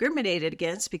discriminated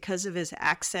against because of his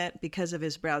accent, because of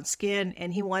his brown skin,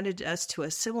 and he wanted us to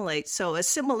assimilate. So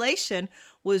assimilation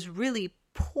was really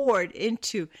poured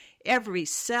into every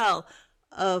cell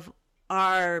of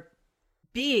our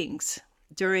beings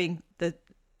during the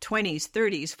 20s,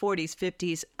 30s, 40s,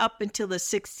 50s, up until the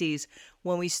 60s,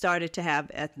 when we started to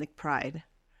have ethnic pride.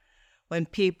 When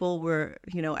people were,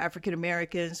 African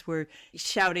Americans were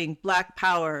shouting Black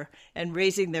Power and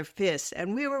raising their fists,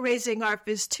 and we were raising our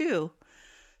fists too.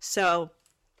 So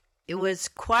it was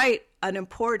quite an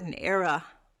important era,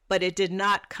 but it did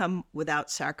not come without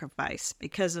sacrifice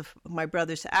because of my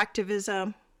brother's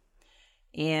activism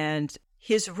and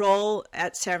his role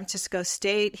at San Francisco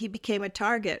State. He became a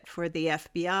target for the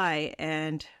FBI,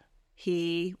 and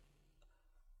he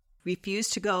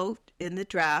refused to go in the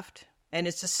draft. And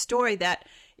it's a story that,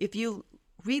 if you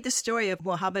read the story of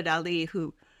Muhammad Ali,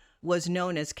 who was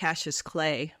known as Cassius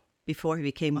Clay before he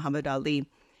became Muhammad Ali,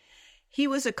 he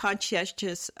was a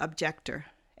conscientious objector.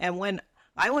 And when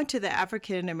I went to the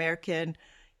African American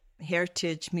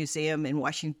Heritage Museum in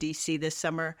Washington, D.C. this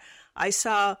summer, I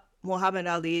saw Muhammad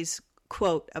Ali's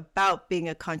quote about being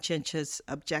a conscientious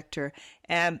objector.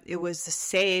 And it was the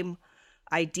same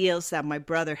ideals that my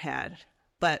brother had.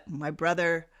 But my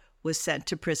brother was sent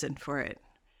to prison for it.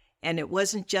 And it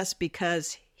wasn't just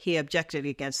because he objected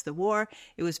against the war.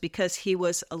 It was because he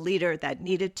was a leader that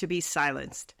needed to be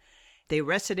silenced. They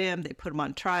arrested him, they put him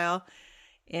on trial,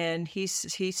 and he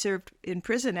served in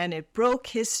prison, and it broke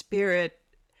his spirit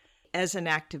as an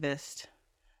activist.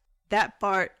 That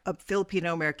part of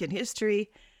Filipino American history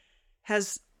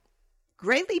has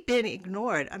greatly been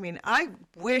ignored. I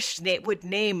wish they would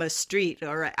name a street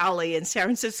or an alley in San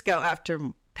Francisco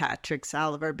after Patrick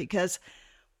Salaver, because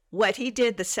what he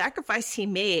did, the sacrifice he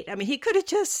made, he could have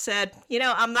just said,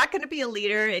 I'm not going to be a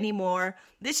leader anymore.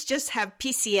 Let's just have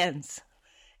PCNs.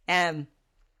 And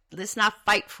let's not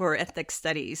fight for ethnic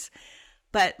studies.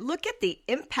 But look at the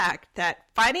impact that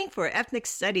fighting for ethnic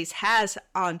studies has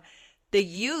on the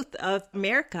youth of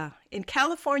America. In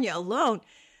California alone,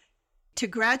 to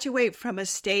graduate from a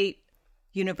state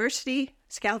university,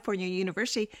 California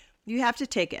University, you have to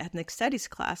take an ethnic studies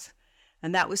class.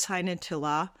 And that was signed into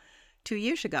law 2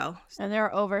 years ago. And there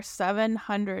are over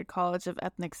 700 College of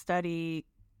Ethnic Study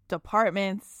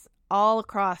departments all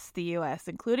across the U.S.,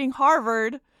 including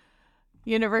Harvard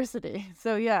University.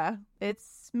 So yeah,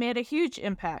 it's made a huge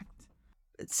impact.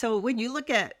 So when you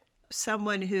look at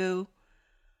someone who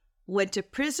went to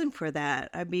prison for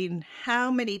that, how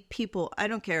many people, I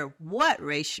don't care what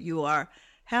race you are,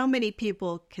 how many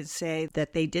people can say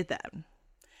that they did that?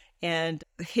 And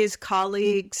his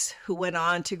colleagues who went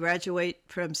on to graduate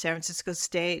from San Francisco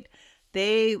State,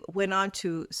 they went on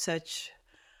to such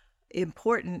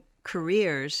important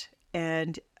careers,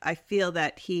 and I feel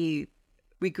that he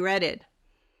regretted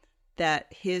that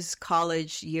his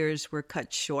college years were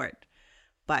cut short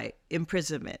by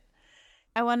imprisonment.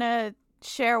 I want to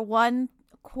share one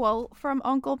quote from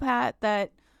Uncle Pat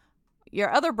that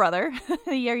your other brother,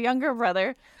 your younger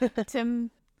brother,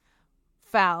 Tim,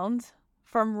 found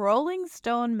from Rolling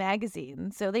Stone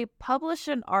magazine. So they published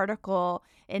an article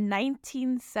in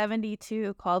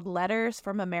 1972 called Letters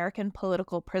from American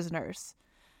Political Prisoners.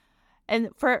 And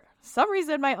for some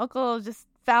reason, my uncle just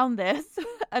found this,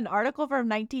 an article from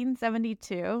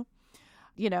 1972.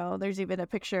 You know, there's even a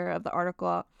picture of the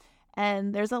article.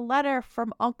 And there's a letter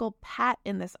from Uncle Pat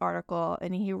in this article.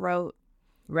 And he wrote,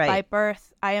 Right. By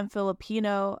birth, I am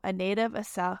Filipino, a native of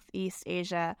Southeast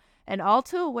Asia, and all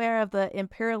too aware of the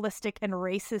imperialistic and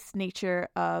racist nature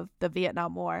of the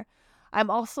Vietnam War. I'm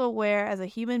also aware as a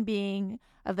human being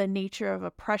of the nature of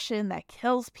oppression that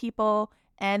kills people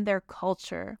and their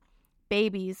culture.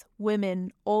 Babies,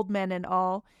 women, old men, and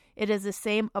all. It is the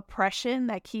same oppression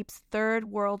that keeps third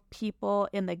world people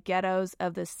in the ghettos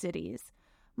of the cities.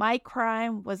 My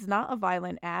crime was not a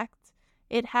violent act.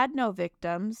 It had no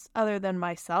victims, other than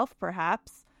myself,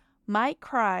 perhaps. My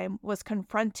crime was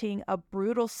confronting a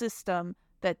brutal system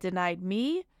that denied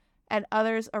me and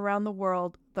others around the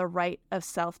world the right of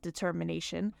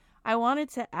self-determination. I wanted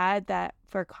to add that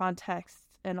for context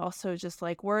and also just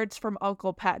like words from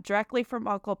Uncle Pat, directly from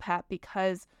Uncle Pat,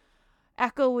 because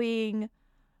echoing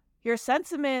your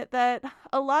sentiment that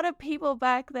a lot of people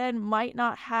back then might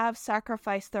not have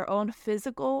sacrificed their own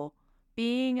physical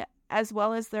being as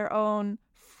well as their own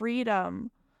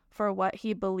freedom for what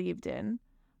he believed in.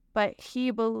 But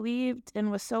he believed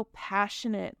and was so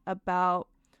passionate about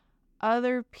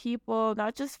other people,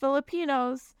 not just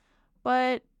Filipinos,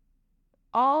 but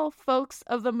all folks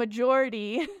of the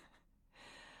majority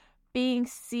being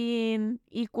seen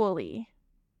equally.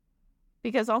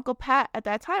 Because Uncle Pat at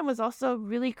that time was also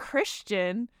really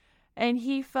Christian, and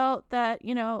he felt that,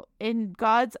 you know, in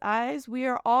God's eyes, we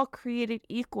are all created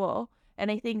equal. And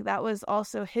I think that was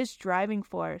also his driving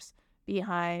force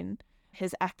behind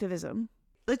his activism.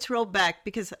 Let's roll back,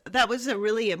 because that was a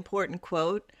really important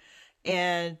quote.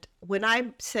 And when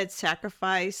I said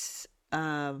sacrifice,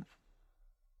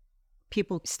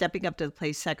 people stepping up to the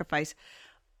plate, sacrifice,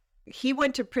 he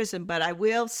went to prison. But I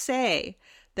will say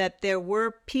that there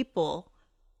were people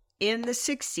in the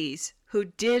 60s who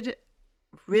did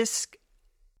risk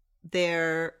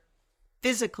their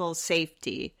physical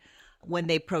safety when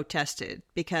they protested,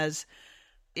 because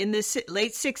in the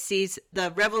late 60s,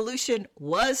 the revolution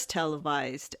was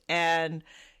televised, and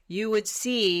you would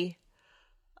see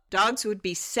dogs would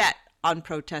be set on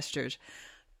protesters.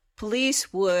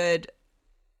 Police would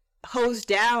hose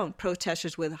down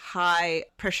protesters with high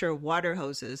pressure water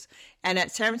hoses. And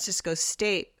at San Francisco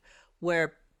State,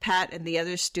 where Pat and the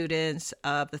other students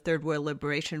of the Third World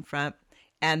Liberation Front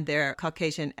and their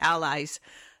Caucasian allies,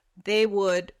 they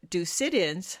would do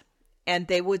sit-ins, and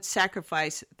they would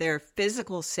sacrifice their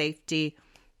physical safety,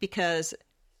 because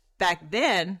back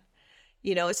then,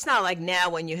 you know, it's not like now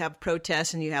when you have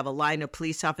protests and you have a line of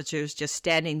police officers just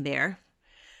standing there.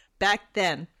 Back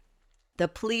then, the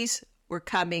police were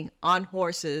coming on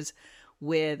horses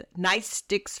with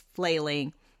nightsticks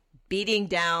flailing, beating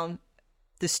down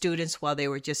the students while they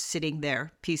were just sitting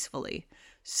there peacefully.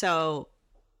 So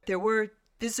there were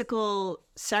physical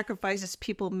sacrifices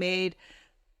people made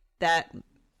that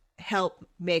help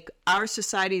make our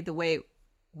society the way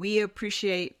we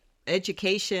appreciate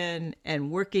education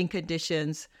and working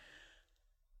conditions.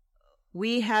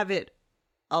 We have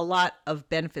a lot of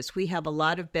benefits. We have a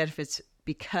lot of benefits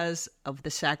because of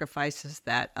the sacrifices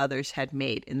that others had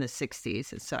made in the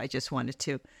 60s. And so I just wanted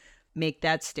to make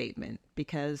that statement,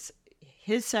 because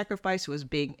his sacrifice was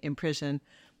being imprisoned,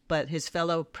 but his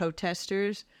fellow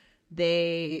protesters,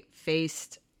 they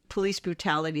faced police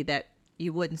brutality that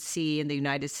you wouldn't see in the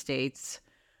United States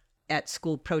at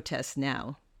school protests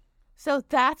now. So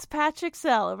that's Patrick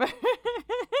Salaver.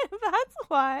 That's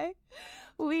why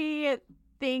we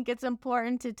think it's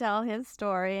important to tell his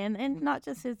story, and not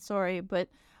just his story, but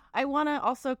I want to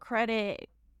also credit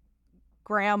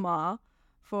Grandma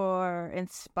for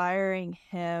inspiring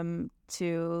him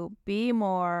to be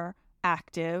more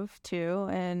active too,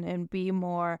 and be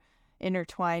more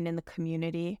intertwined in the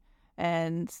community,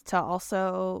 and to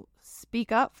also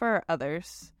speak up for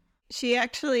others. She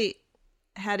actually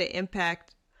had an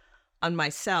impact on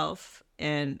myself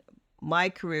and my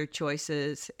career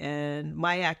choices and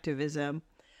my activism.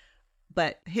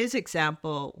 But his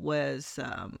example was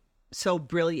so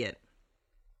brilliant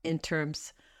in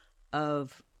terms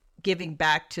of giving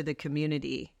back to the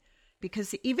community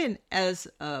because even as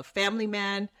a family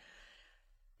man,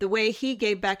 the way he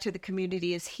gave back to the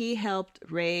community is he helped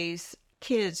raise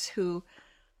kids who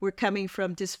were coming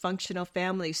from dysfunctional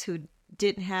families who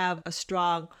didn't have a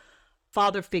strong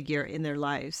father figure in their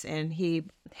lives. And he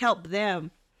helped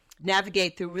them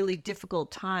navigate through really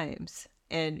difficult times.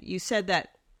 And you said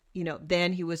that,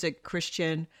 then he was a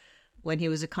Christian when he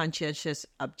was a conscientious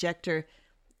objector.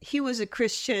 He was a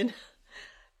Christian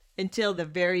until the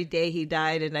very day he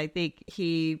died. And I think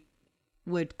he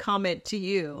would comment to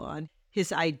you on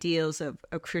his ideals of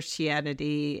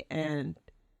Christianity and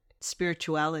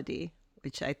spirituality,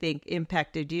 which I think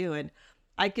impacted you. And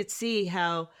I could see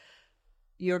how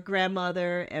your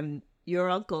grandmother and your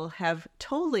uncle have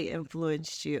totally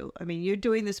influenced you. I mean, you're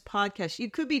doing this podcast.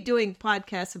 You could be doing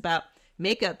podcasts about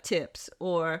makeup tips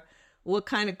or what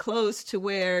kind of clothes to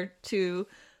wear to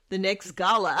the next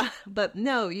gala. But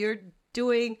no, you're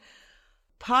doing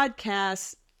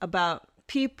podcasts about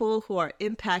people who are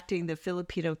impacting the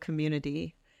Filipino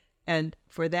community. And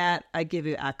for that, I give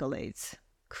you accolades.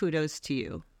 Kudos to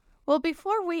you. Well,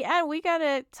 before we end, we got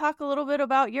to talk a little bit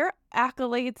about your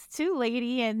accolades too,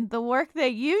 lady, and the work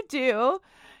that you do,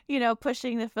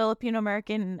 pushing the Filipino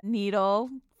American needle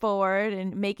forward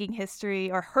and making history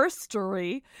or her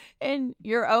story in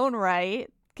your own right.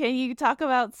 Can you talk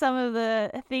about some of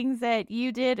the things that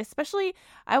you did? Especially,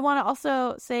 I want to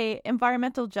also say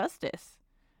environmental justice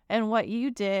and what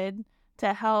you did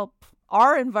to help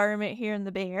our environment here in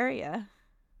the Bay Area.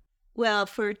 Well,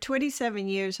 for 27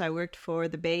 years, I worked for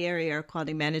the Bay Area Air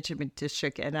Quality Management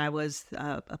District, and I was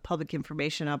a public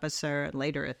information officer and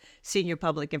later a senior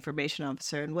public information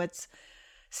officer. And what's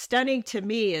stunning to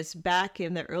me is back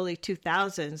in the early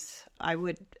 2000s, I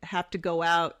would have to go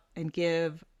out and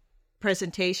give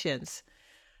presentations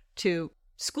to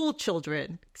school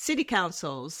children, city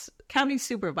councils, county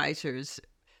supervisors,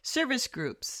 service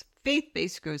groups,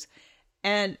 faith-based groups,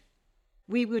 and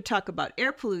we would talk about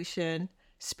air pollution,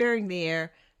 sparing the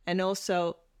air, and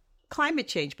also climate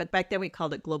change. But back then we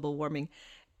called it global warming.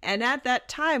 And at that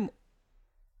time,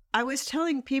 I was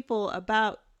telling people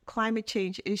about climate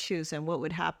change issues and what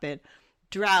would happen.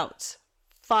 Droughts,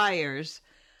 fires,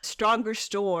 stronger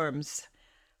storms,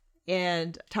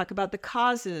 and talk about the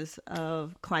causes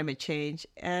of climate change.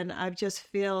 And I just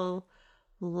feel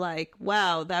like,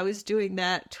 wow, I was doing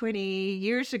that 20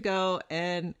 years ago,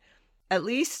 and at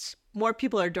least more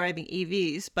people are driving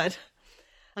EVs. But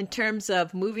in terms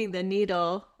of moving the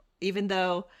needle, even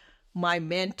though my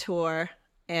mentor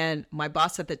and my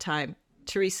boss at the time,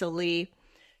 Teresa Lee,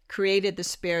 created the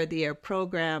Spare the Air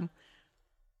program,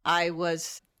 I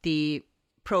was the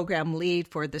program lead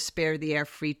for the Spare the Air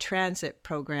Free Transit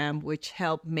program, which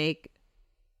helped make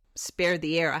Spare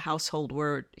the Air a household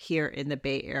word here in the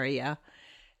Bay Area.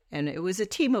 And it was a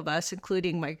team of us,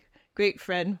 including my great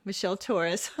friend, Michelle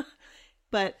Torres,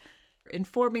 but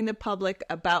informing the public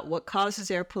about what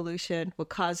causes air pollution, what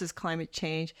causes climate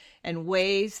change, and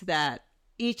ways that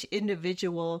each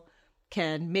individual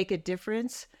can make a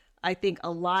difference, I think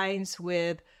aligns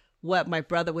with what my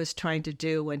brother was trying to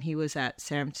do when he was at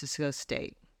San Francisco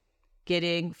State.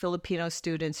 Getting Filipino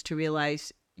students to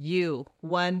realize you,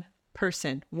 one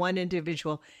person, one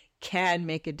individual, can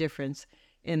make a difference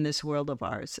in this world of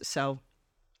ours. So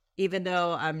even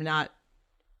though I'm not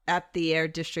at the Air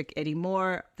District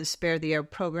anymore, the Spare the Air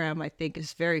program, I think,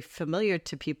 is very familiar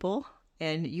to people.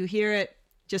 And you hear it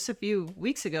just a few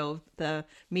weeks ago. The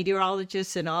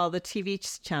meteorologists and all the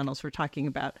TV channels were talking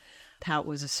about how it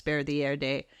was a Spare the Air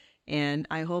day. And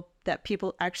I hope that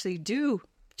people actually do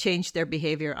change their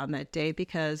behavior on that day,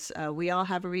 because we all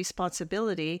have a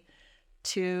responsibility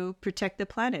to protect the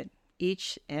planet.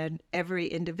 Each and every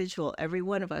individual, every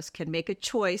one of us can make a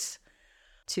choice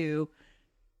to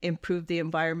improve the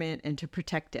environment and to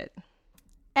protect it.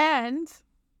 And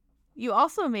you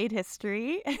also made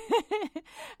history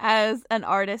as an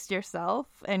artist yourself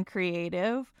and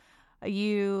creative.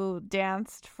 You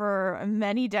danced for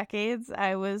many decades.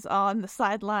 I was on the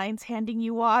sidelines handing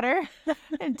you water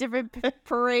in different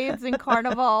parades and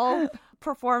carnival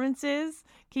performances.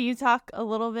 Can you talk a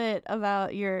little bit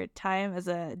about your time as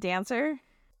a dancer?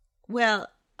 Well,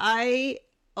 I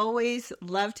always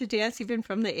loved to dance, even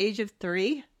from the age of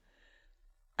 3.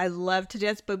 I loved to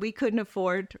dance, but we couldn't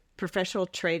afford professional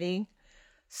training.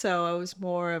 So I was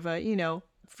more of a,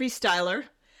 freestyler.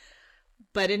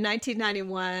 But in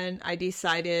 1991, I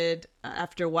decided,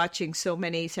 after watching so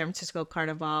many San Francisco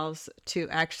carnivals, to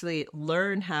actually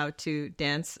learn how to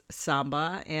dance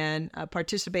samba and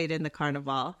participate in the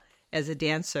carnival as a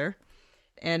dancer.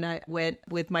 And I went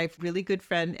with my really good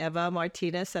friend, Eva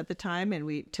Martinez, at the time, and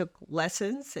we took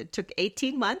lessons. It took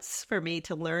 18 months for me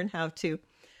to learn how to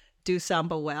do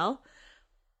samba well.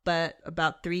 But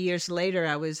about 3 years later,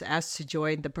 I was asked to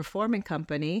join the performing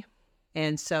company.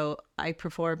 And so I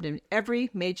performed in every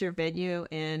major venue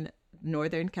in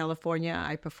Northern California.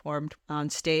 I performed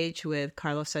on stage with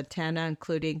Carlos Santana,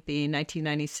 including the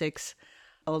 1996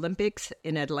 Olympics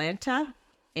in Atlanta.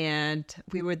 And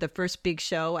we were the first big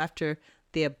show after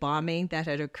the bombing that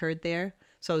had occurred there.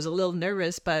 So I was a little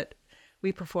nervous, but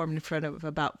we performed in front of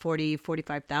about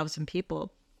 45,000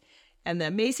 people. And the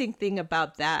amazing thing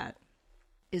about that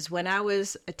is when I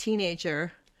was a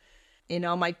teenager, in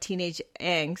all my teenage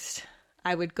angst,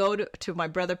 I would go to my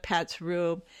brother Pat's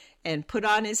room and put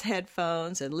on his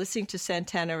headphones and listening to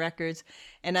Santana records.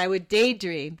 And I would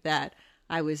daydream that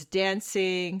I was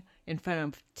dancing in front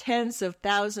of tens of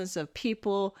thousands of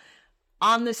people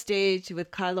on the stage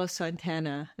with Carlos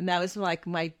Santana. And that was like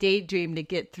my daydream to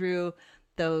get through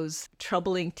those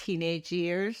troubling teenage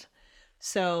years.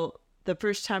 So the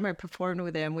first time I performed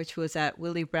with him, which was at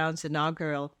Willie Brown's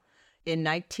inaugural in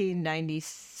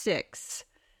 1996,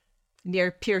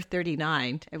 near Pier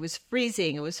 39. It was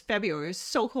freezing. It was February. It was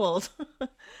so cold.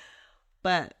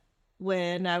 But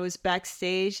when I was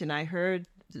backstage and I heard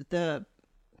the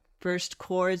first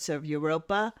chords of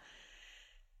Europa,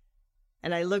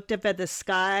 and I looked up at the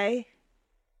sky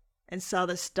and saw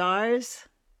the stars,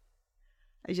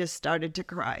 I just started to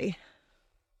cry.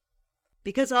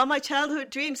 Because all my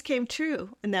childhood dreams came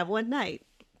true in that one night.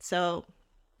 So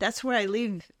that's where I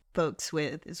leave folks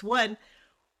with is one,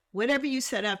 whatever you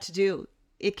set out to do,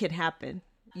 it can happen.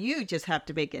 You just have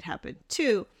to make it happen.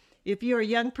 Two, if you're a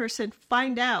young person,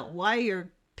 find out why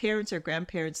your parents or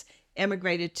grandparents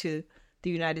emigrated to the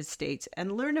United States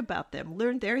and learn about them,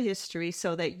 learn their history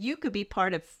so that you could be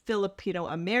part of Filipino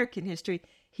American history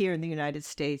here in the United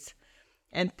States.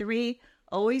 And three,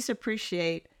 always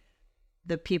appreciate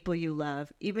the people you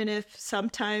love. Even if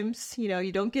sometimes,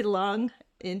 you don't get along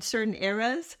in certain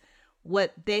eras,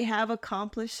 what they have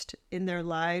accomplished in their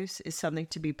lives is something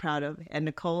to be proud of. And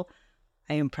Nicole,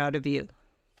 I am proud of you.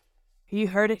 You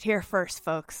heard it here first,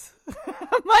 folks.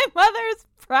 My mother's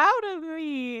proud of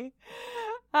me.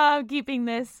 I'm keeping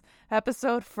this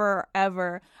episode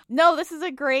forever. No, this is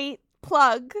a great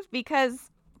plug because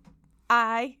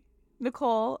I,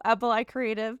 Nicole, Apple Eye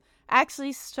Creative,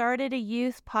 actually started a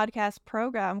youth podcast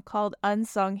program called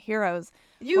Unsung Heroes.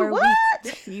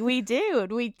 We do.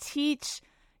 We teach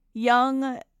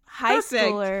young high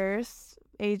schoolers,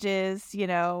 ages,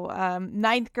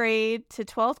 9th grade to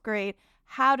 12th grade,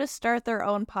 how to start their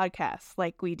own podcast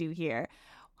like we do here.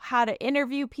 How to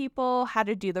interview people, how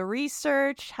to do the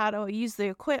research, how to use the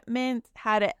equipment,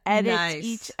 how to edit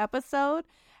each episode.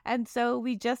 And so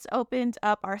we just opened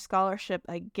up our scholarship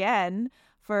again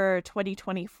for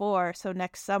 2024. So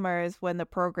next summer is when the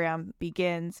program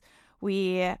begins.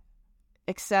 We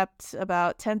accept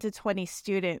about 10 to 20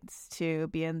 students to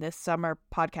be in this summer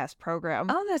podcast program.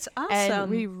 Oh, that's awesome.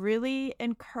 And we really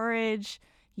encourage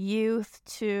youth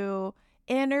to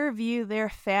interview their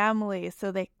families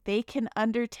so that they can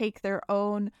undertake their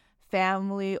own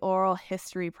family oral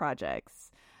history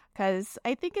projects. Because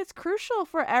I think it's crucial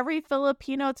for every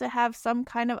Filipino to have some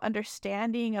kind of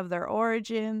understanding of their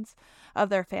origins, of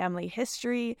their family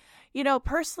history.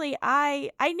 Personally,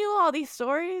 I knew all these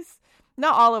stories,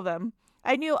 not all of them.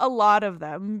 I knew a lot of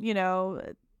them,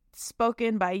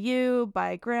 spoken by you,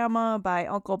 by Grandma, by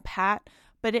Uncle Pat.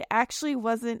 But it actually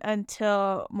wasn't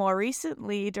until more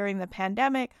recently during the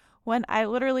pandemic when I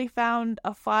literally found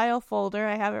a file folder.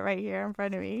 I have it right here in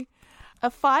front of me. A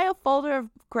file folder of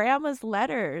Grandma's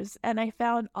letters. And I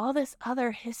found all this other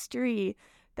history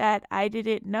that I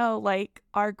didn't know. Like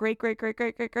our great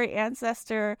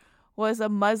ancestor was a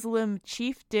Muslim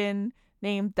chieftain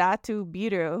named Datu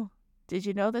Biru. Did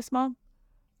you know this, Mom?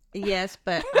 Yes,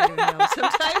 but I don't know.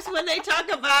 Sometimes when they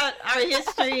talk about our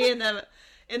history in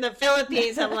the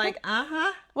Philippines, I'm like,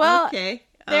 well, okay.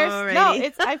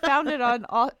 I found it on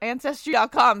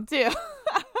Ancestry.com too.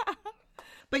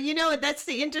 But that's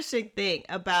the interesting thing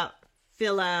about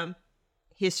Philam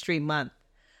History Month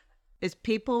is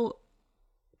people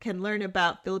can learn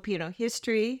about Filipino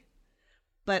history,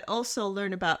 but also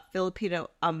learn about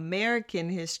Filipino American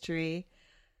history,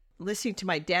 listening to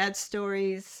my dad's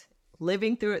stories,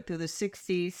 living through it through the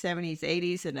 60s, 70s,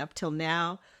 80s, and up till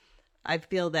now. I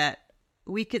feel that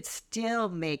we could still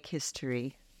make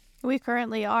history. We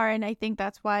currently are, and I think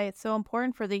that's why it's so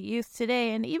important for the youth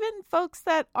today, and even folks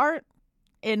that aren't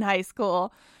in high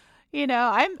school.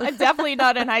 I'm definitely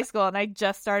not in high school, and I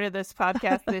just started this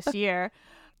podcast this year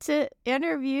to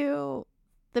interview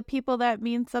the people that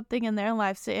mean something in their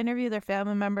lives, to interview their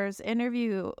family members,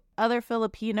 interview other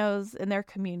Filipinos in their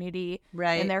community,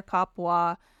 in their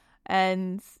kapwa,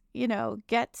 and,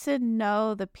 get to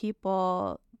know the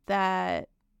people that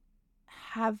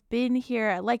have been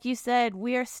here. Like you said,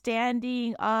 we are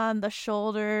standing on the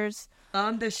shoulders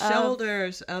of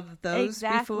those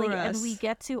exactly, before us. and we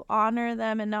get to honor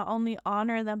them, and not only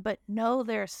honor them, but know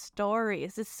their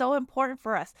stories. It's so important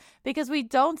for us because we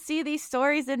don't see these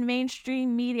stories in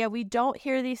mainstream media. We don't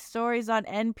hear these stories on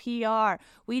NPR.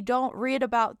 We don't read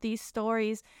about these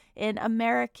stories in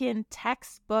American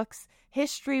textbooks,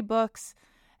 history books,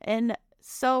 and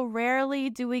so rarely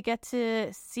do we get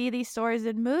to see these stories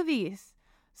in movies.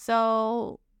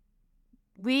 So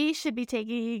we should be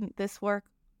taking this work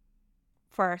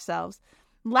for ourselves.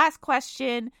 Last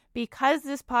question, because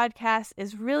this podcast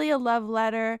is really a love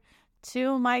letter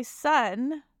to my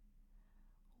son,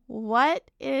 what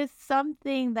is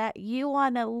something that you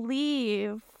want to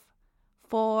leave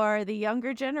for the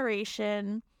younger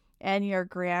generation and your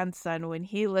grandson when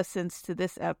he listens to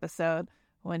this episode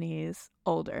when he's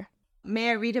older?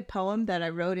 May I read a poem that I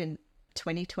wrote in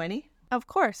 2020? Of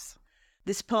course.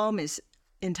 This poem is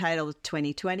entitled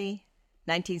 2020,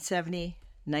 1970,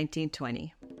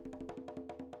 1920.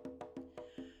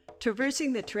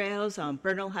 Traversing the trails on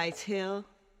Bernal Heights Hill,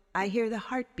 I hear the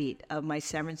heartbeat of my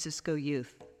San Francisco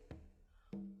youth.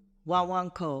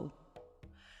 Wawanko.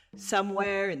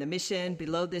 Somewhere in the Mission,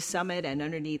 below this summit and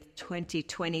underneath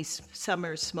 2020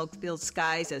 summer smoke-filled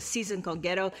skies, a seasoned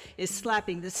conguero is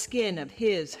slapping the skin of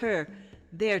his, her,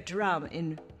 their drum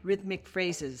in rhythmic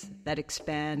phrases that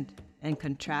expand and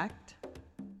contract.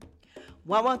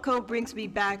 Wawanko brings me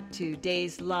back to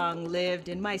days long lived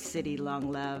in my city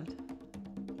long loved.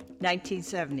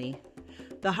 1970.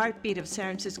 The heartbeat of San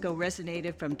Francisco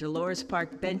resonated from Dolores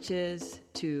Park benches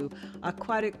to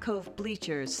Aquatic Cove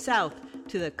bleachers south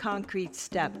to the concrete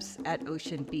steps at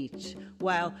Ocean Beach,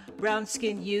 while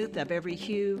brown-skinned youth of every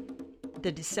hue,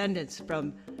 the descendants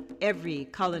from every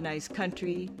colonized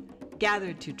country,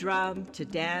 gathered to drum, to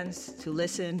dance, to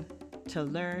listen, to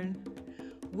learn.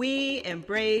 We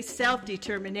embraced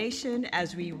self-determination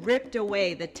as we ripped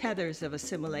away the tethers of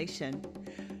assimilation.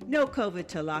 No COVID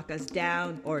to lock us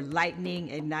down or lightning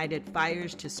ignited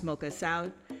fires to smoke us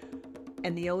out.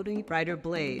 And the only brighter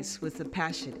blaze was the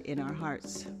passion in our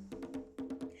hearts.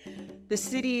 The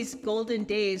city's golden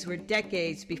days were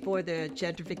decades before the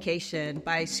gentrification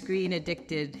by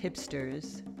screen-addicted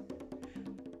hipsters.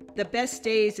 The best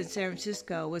days in San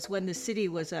Francisco was when the city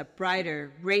was a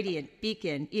brighter, radiant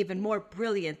beacon, even more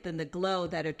brilliant than the glow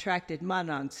that attracted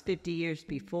Manongs 50 years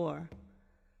before.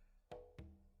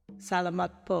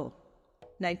 Salamat po,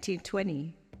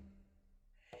 1920.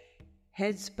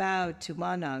 Heads bowed to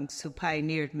Manongs who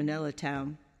pioneered Manila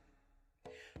town.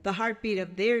 The heartbeat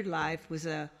of their life was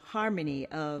a harmony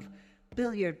of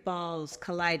billiard balls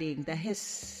colliding, the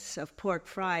hiss of pork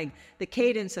frying, the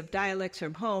cadence of dialects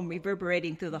from home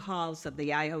reverberating through the halls of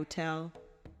the I Hotel.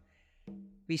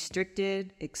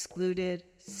 Restricted, excluded,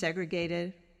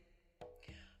 segregated.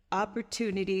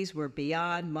 Opportunities were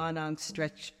beyond Manong's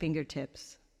stretched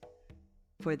fingertips.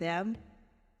 For them,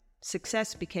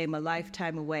 success became a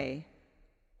lifetime away.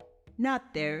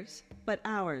 Not theirs, but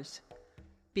ours,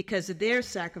 because their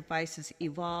sacrifices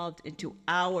evolved into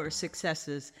our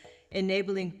successes,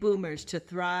 enabling boomers to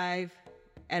thrive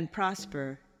and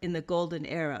prosper in the golden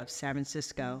era of San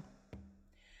Francisco.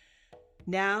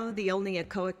 Now, the only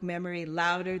echoic memory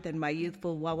louder than my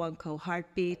youthful Wawanko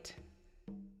heartbeat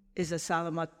is a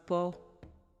Salamat po,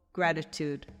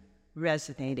 gratitude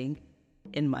resonating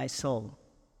in my soul.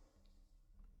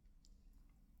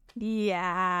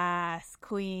 Yes,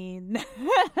 Queen.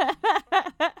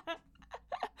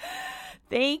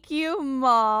 Thank you,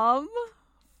 Mom,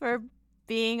 for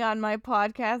being on my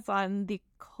podcast, on the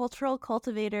Cultural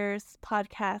Cultivators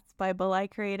podcast by Belay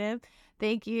Creative.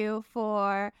 Thank you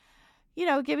for,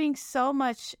 giving so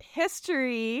much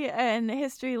history and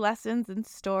history lessons and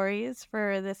stories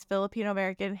for this Filipino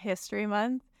American History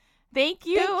Month. Thank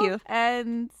you. Thank you.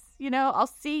 And, I'll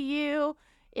see you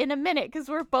in a minute because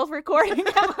we're both recording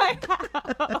at my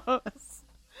house.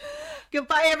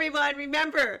 Goodbye, everyone.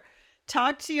 Remember,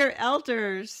 talk to your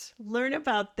elders. Learn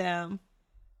about them.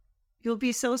 You'll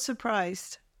be so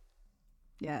surprised.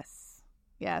 Yes.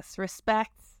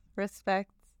 Respect.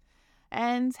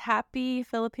 And happy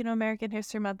Filipino American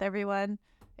History Month, everyone.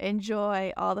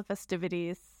 Enjoy all the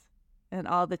festivities and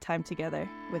all the time together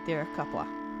with your kapwa.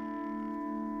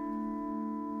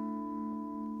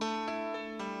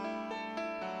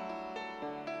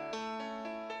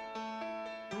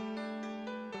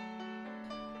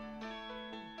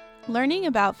 Learning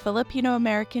about Filipino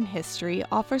American history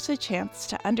offers a chance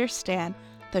to understand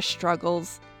the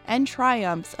struggles and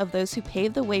triumphs of those who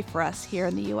paved the way for us here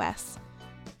in the U.S.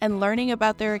 And learning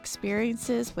about their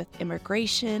experiences with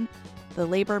immigration, the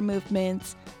labor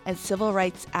movements, and civil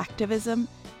rights activism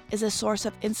is a source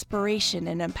of inspiration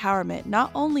and empowerment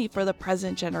not only for the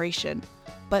present generation,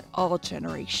 but all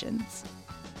generations.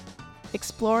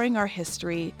 Exploring our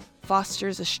history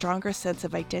fosters a stronger sense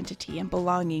of identity and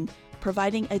belonging,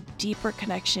 providing a deeper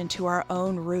connection to our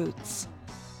own roots.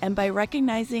 And by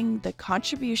recognizing the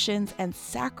contributions and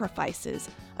sacrifices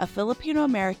of Filipino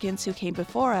Americans who came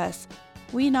before us,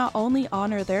 we not only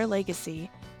honor their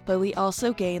legacy, but we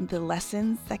also gain the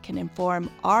lessons that can inform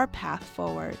our path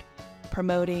forward,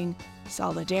 promoting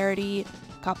solidarity,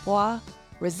 kapwa,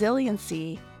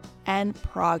 resiliency, and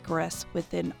progress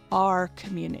within our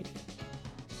community.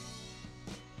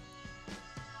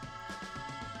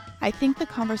 I think the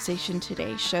conversation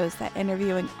today shows that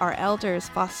interviewing our elders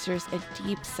fosters a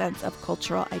deep sense of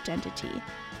cultural identity,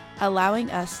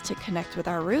 allowing us to connect with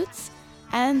our roots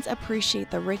and appreciate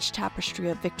the rich tapestry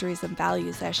of victories and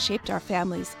values that shaped our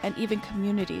families and even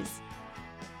communities.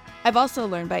 I've also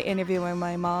learned by interviewing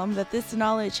my mom that this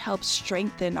knowledge helps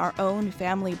strengthen our own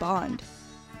family bond.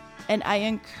 And I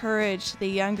encourage the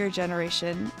younger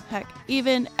generation, heck,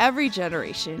 even every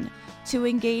generation, to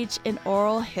engage in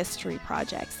oral history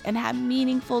projects and have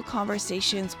meaningful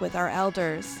conversations with our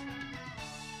elders.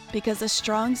 Because a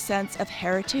strong sense of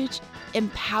heritage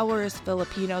empowers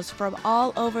Filipinos from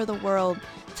all over the world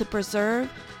to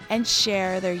preserve and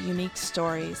share their unique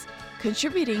stories,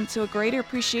 contributing to a greater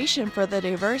appreciation for the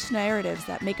diverse narratives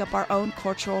that make up our own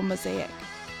cultural mosaic.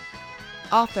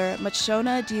 Author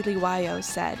Machona Di Liwayo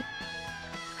said,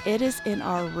 "It is in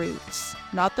our roots,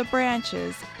 not the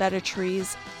branches, that a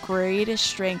tree's greatest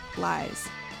strength lies.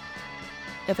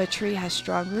 If a tree has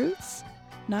strong roots,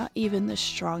 not even the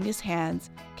strongest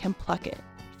hands can pluck it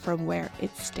from where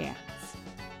it stands."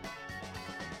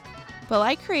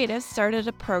 Balai Creative started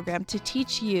a program to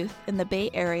teach youth in the Bay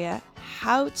Area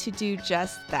how to do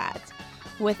just that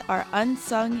with our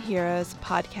Unsung Heroes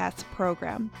podcast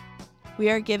program. We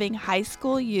are giving high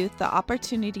school youth the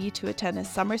opportunity to attend a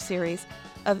summer series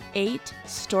of 8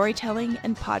 storytelling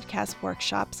and podcast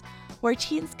workshops where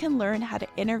teens can learn how to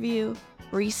interview,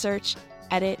 research,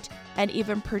 edit, and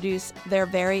even produce their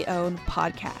very own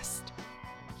podcast.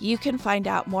 You can find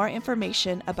out more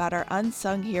information about our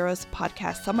Unsung Heroes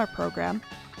podcast summer program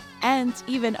and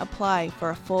even apply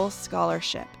for a full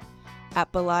scholarship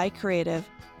at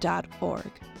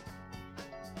balaicreative.org.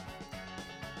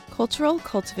 Cultural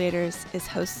Cultivators is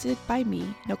hosted by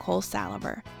me, Nicole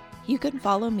Salaver. You can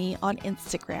follow me on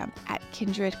Instagram at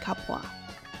Kindred Kapwa.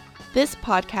 This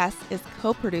podcast is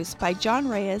co-produced by John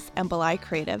Reyes and Balai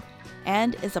Creative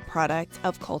and is a product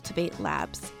of Cultivate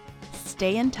Labs.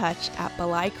 Stay in touch at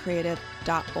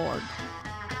balaicreative.org.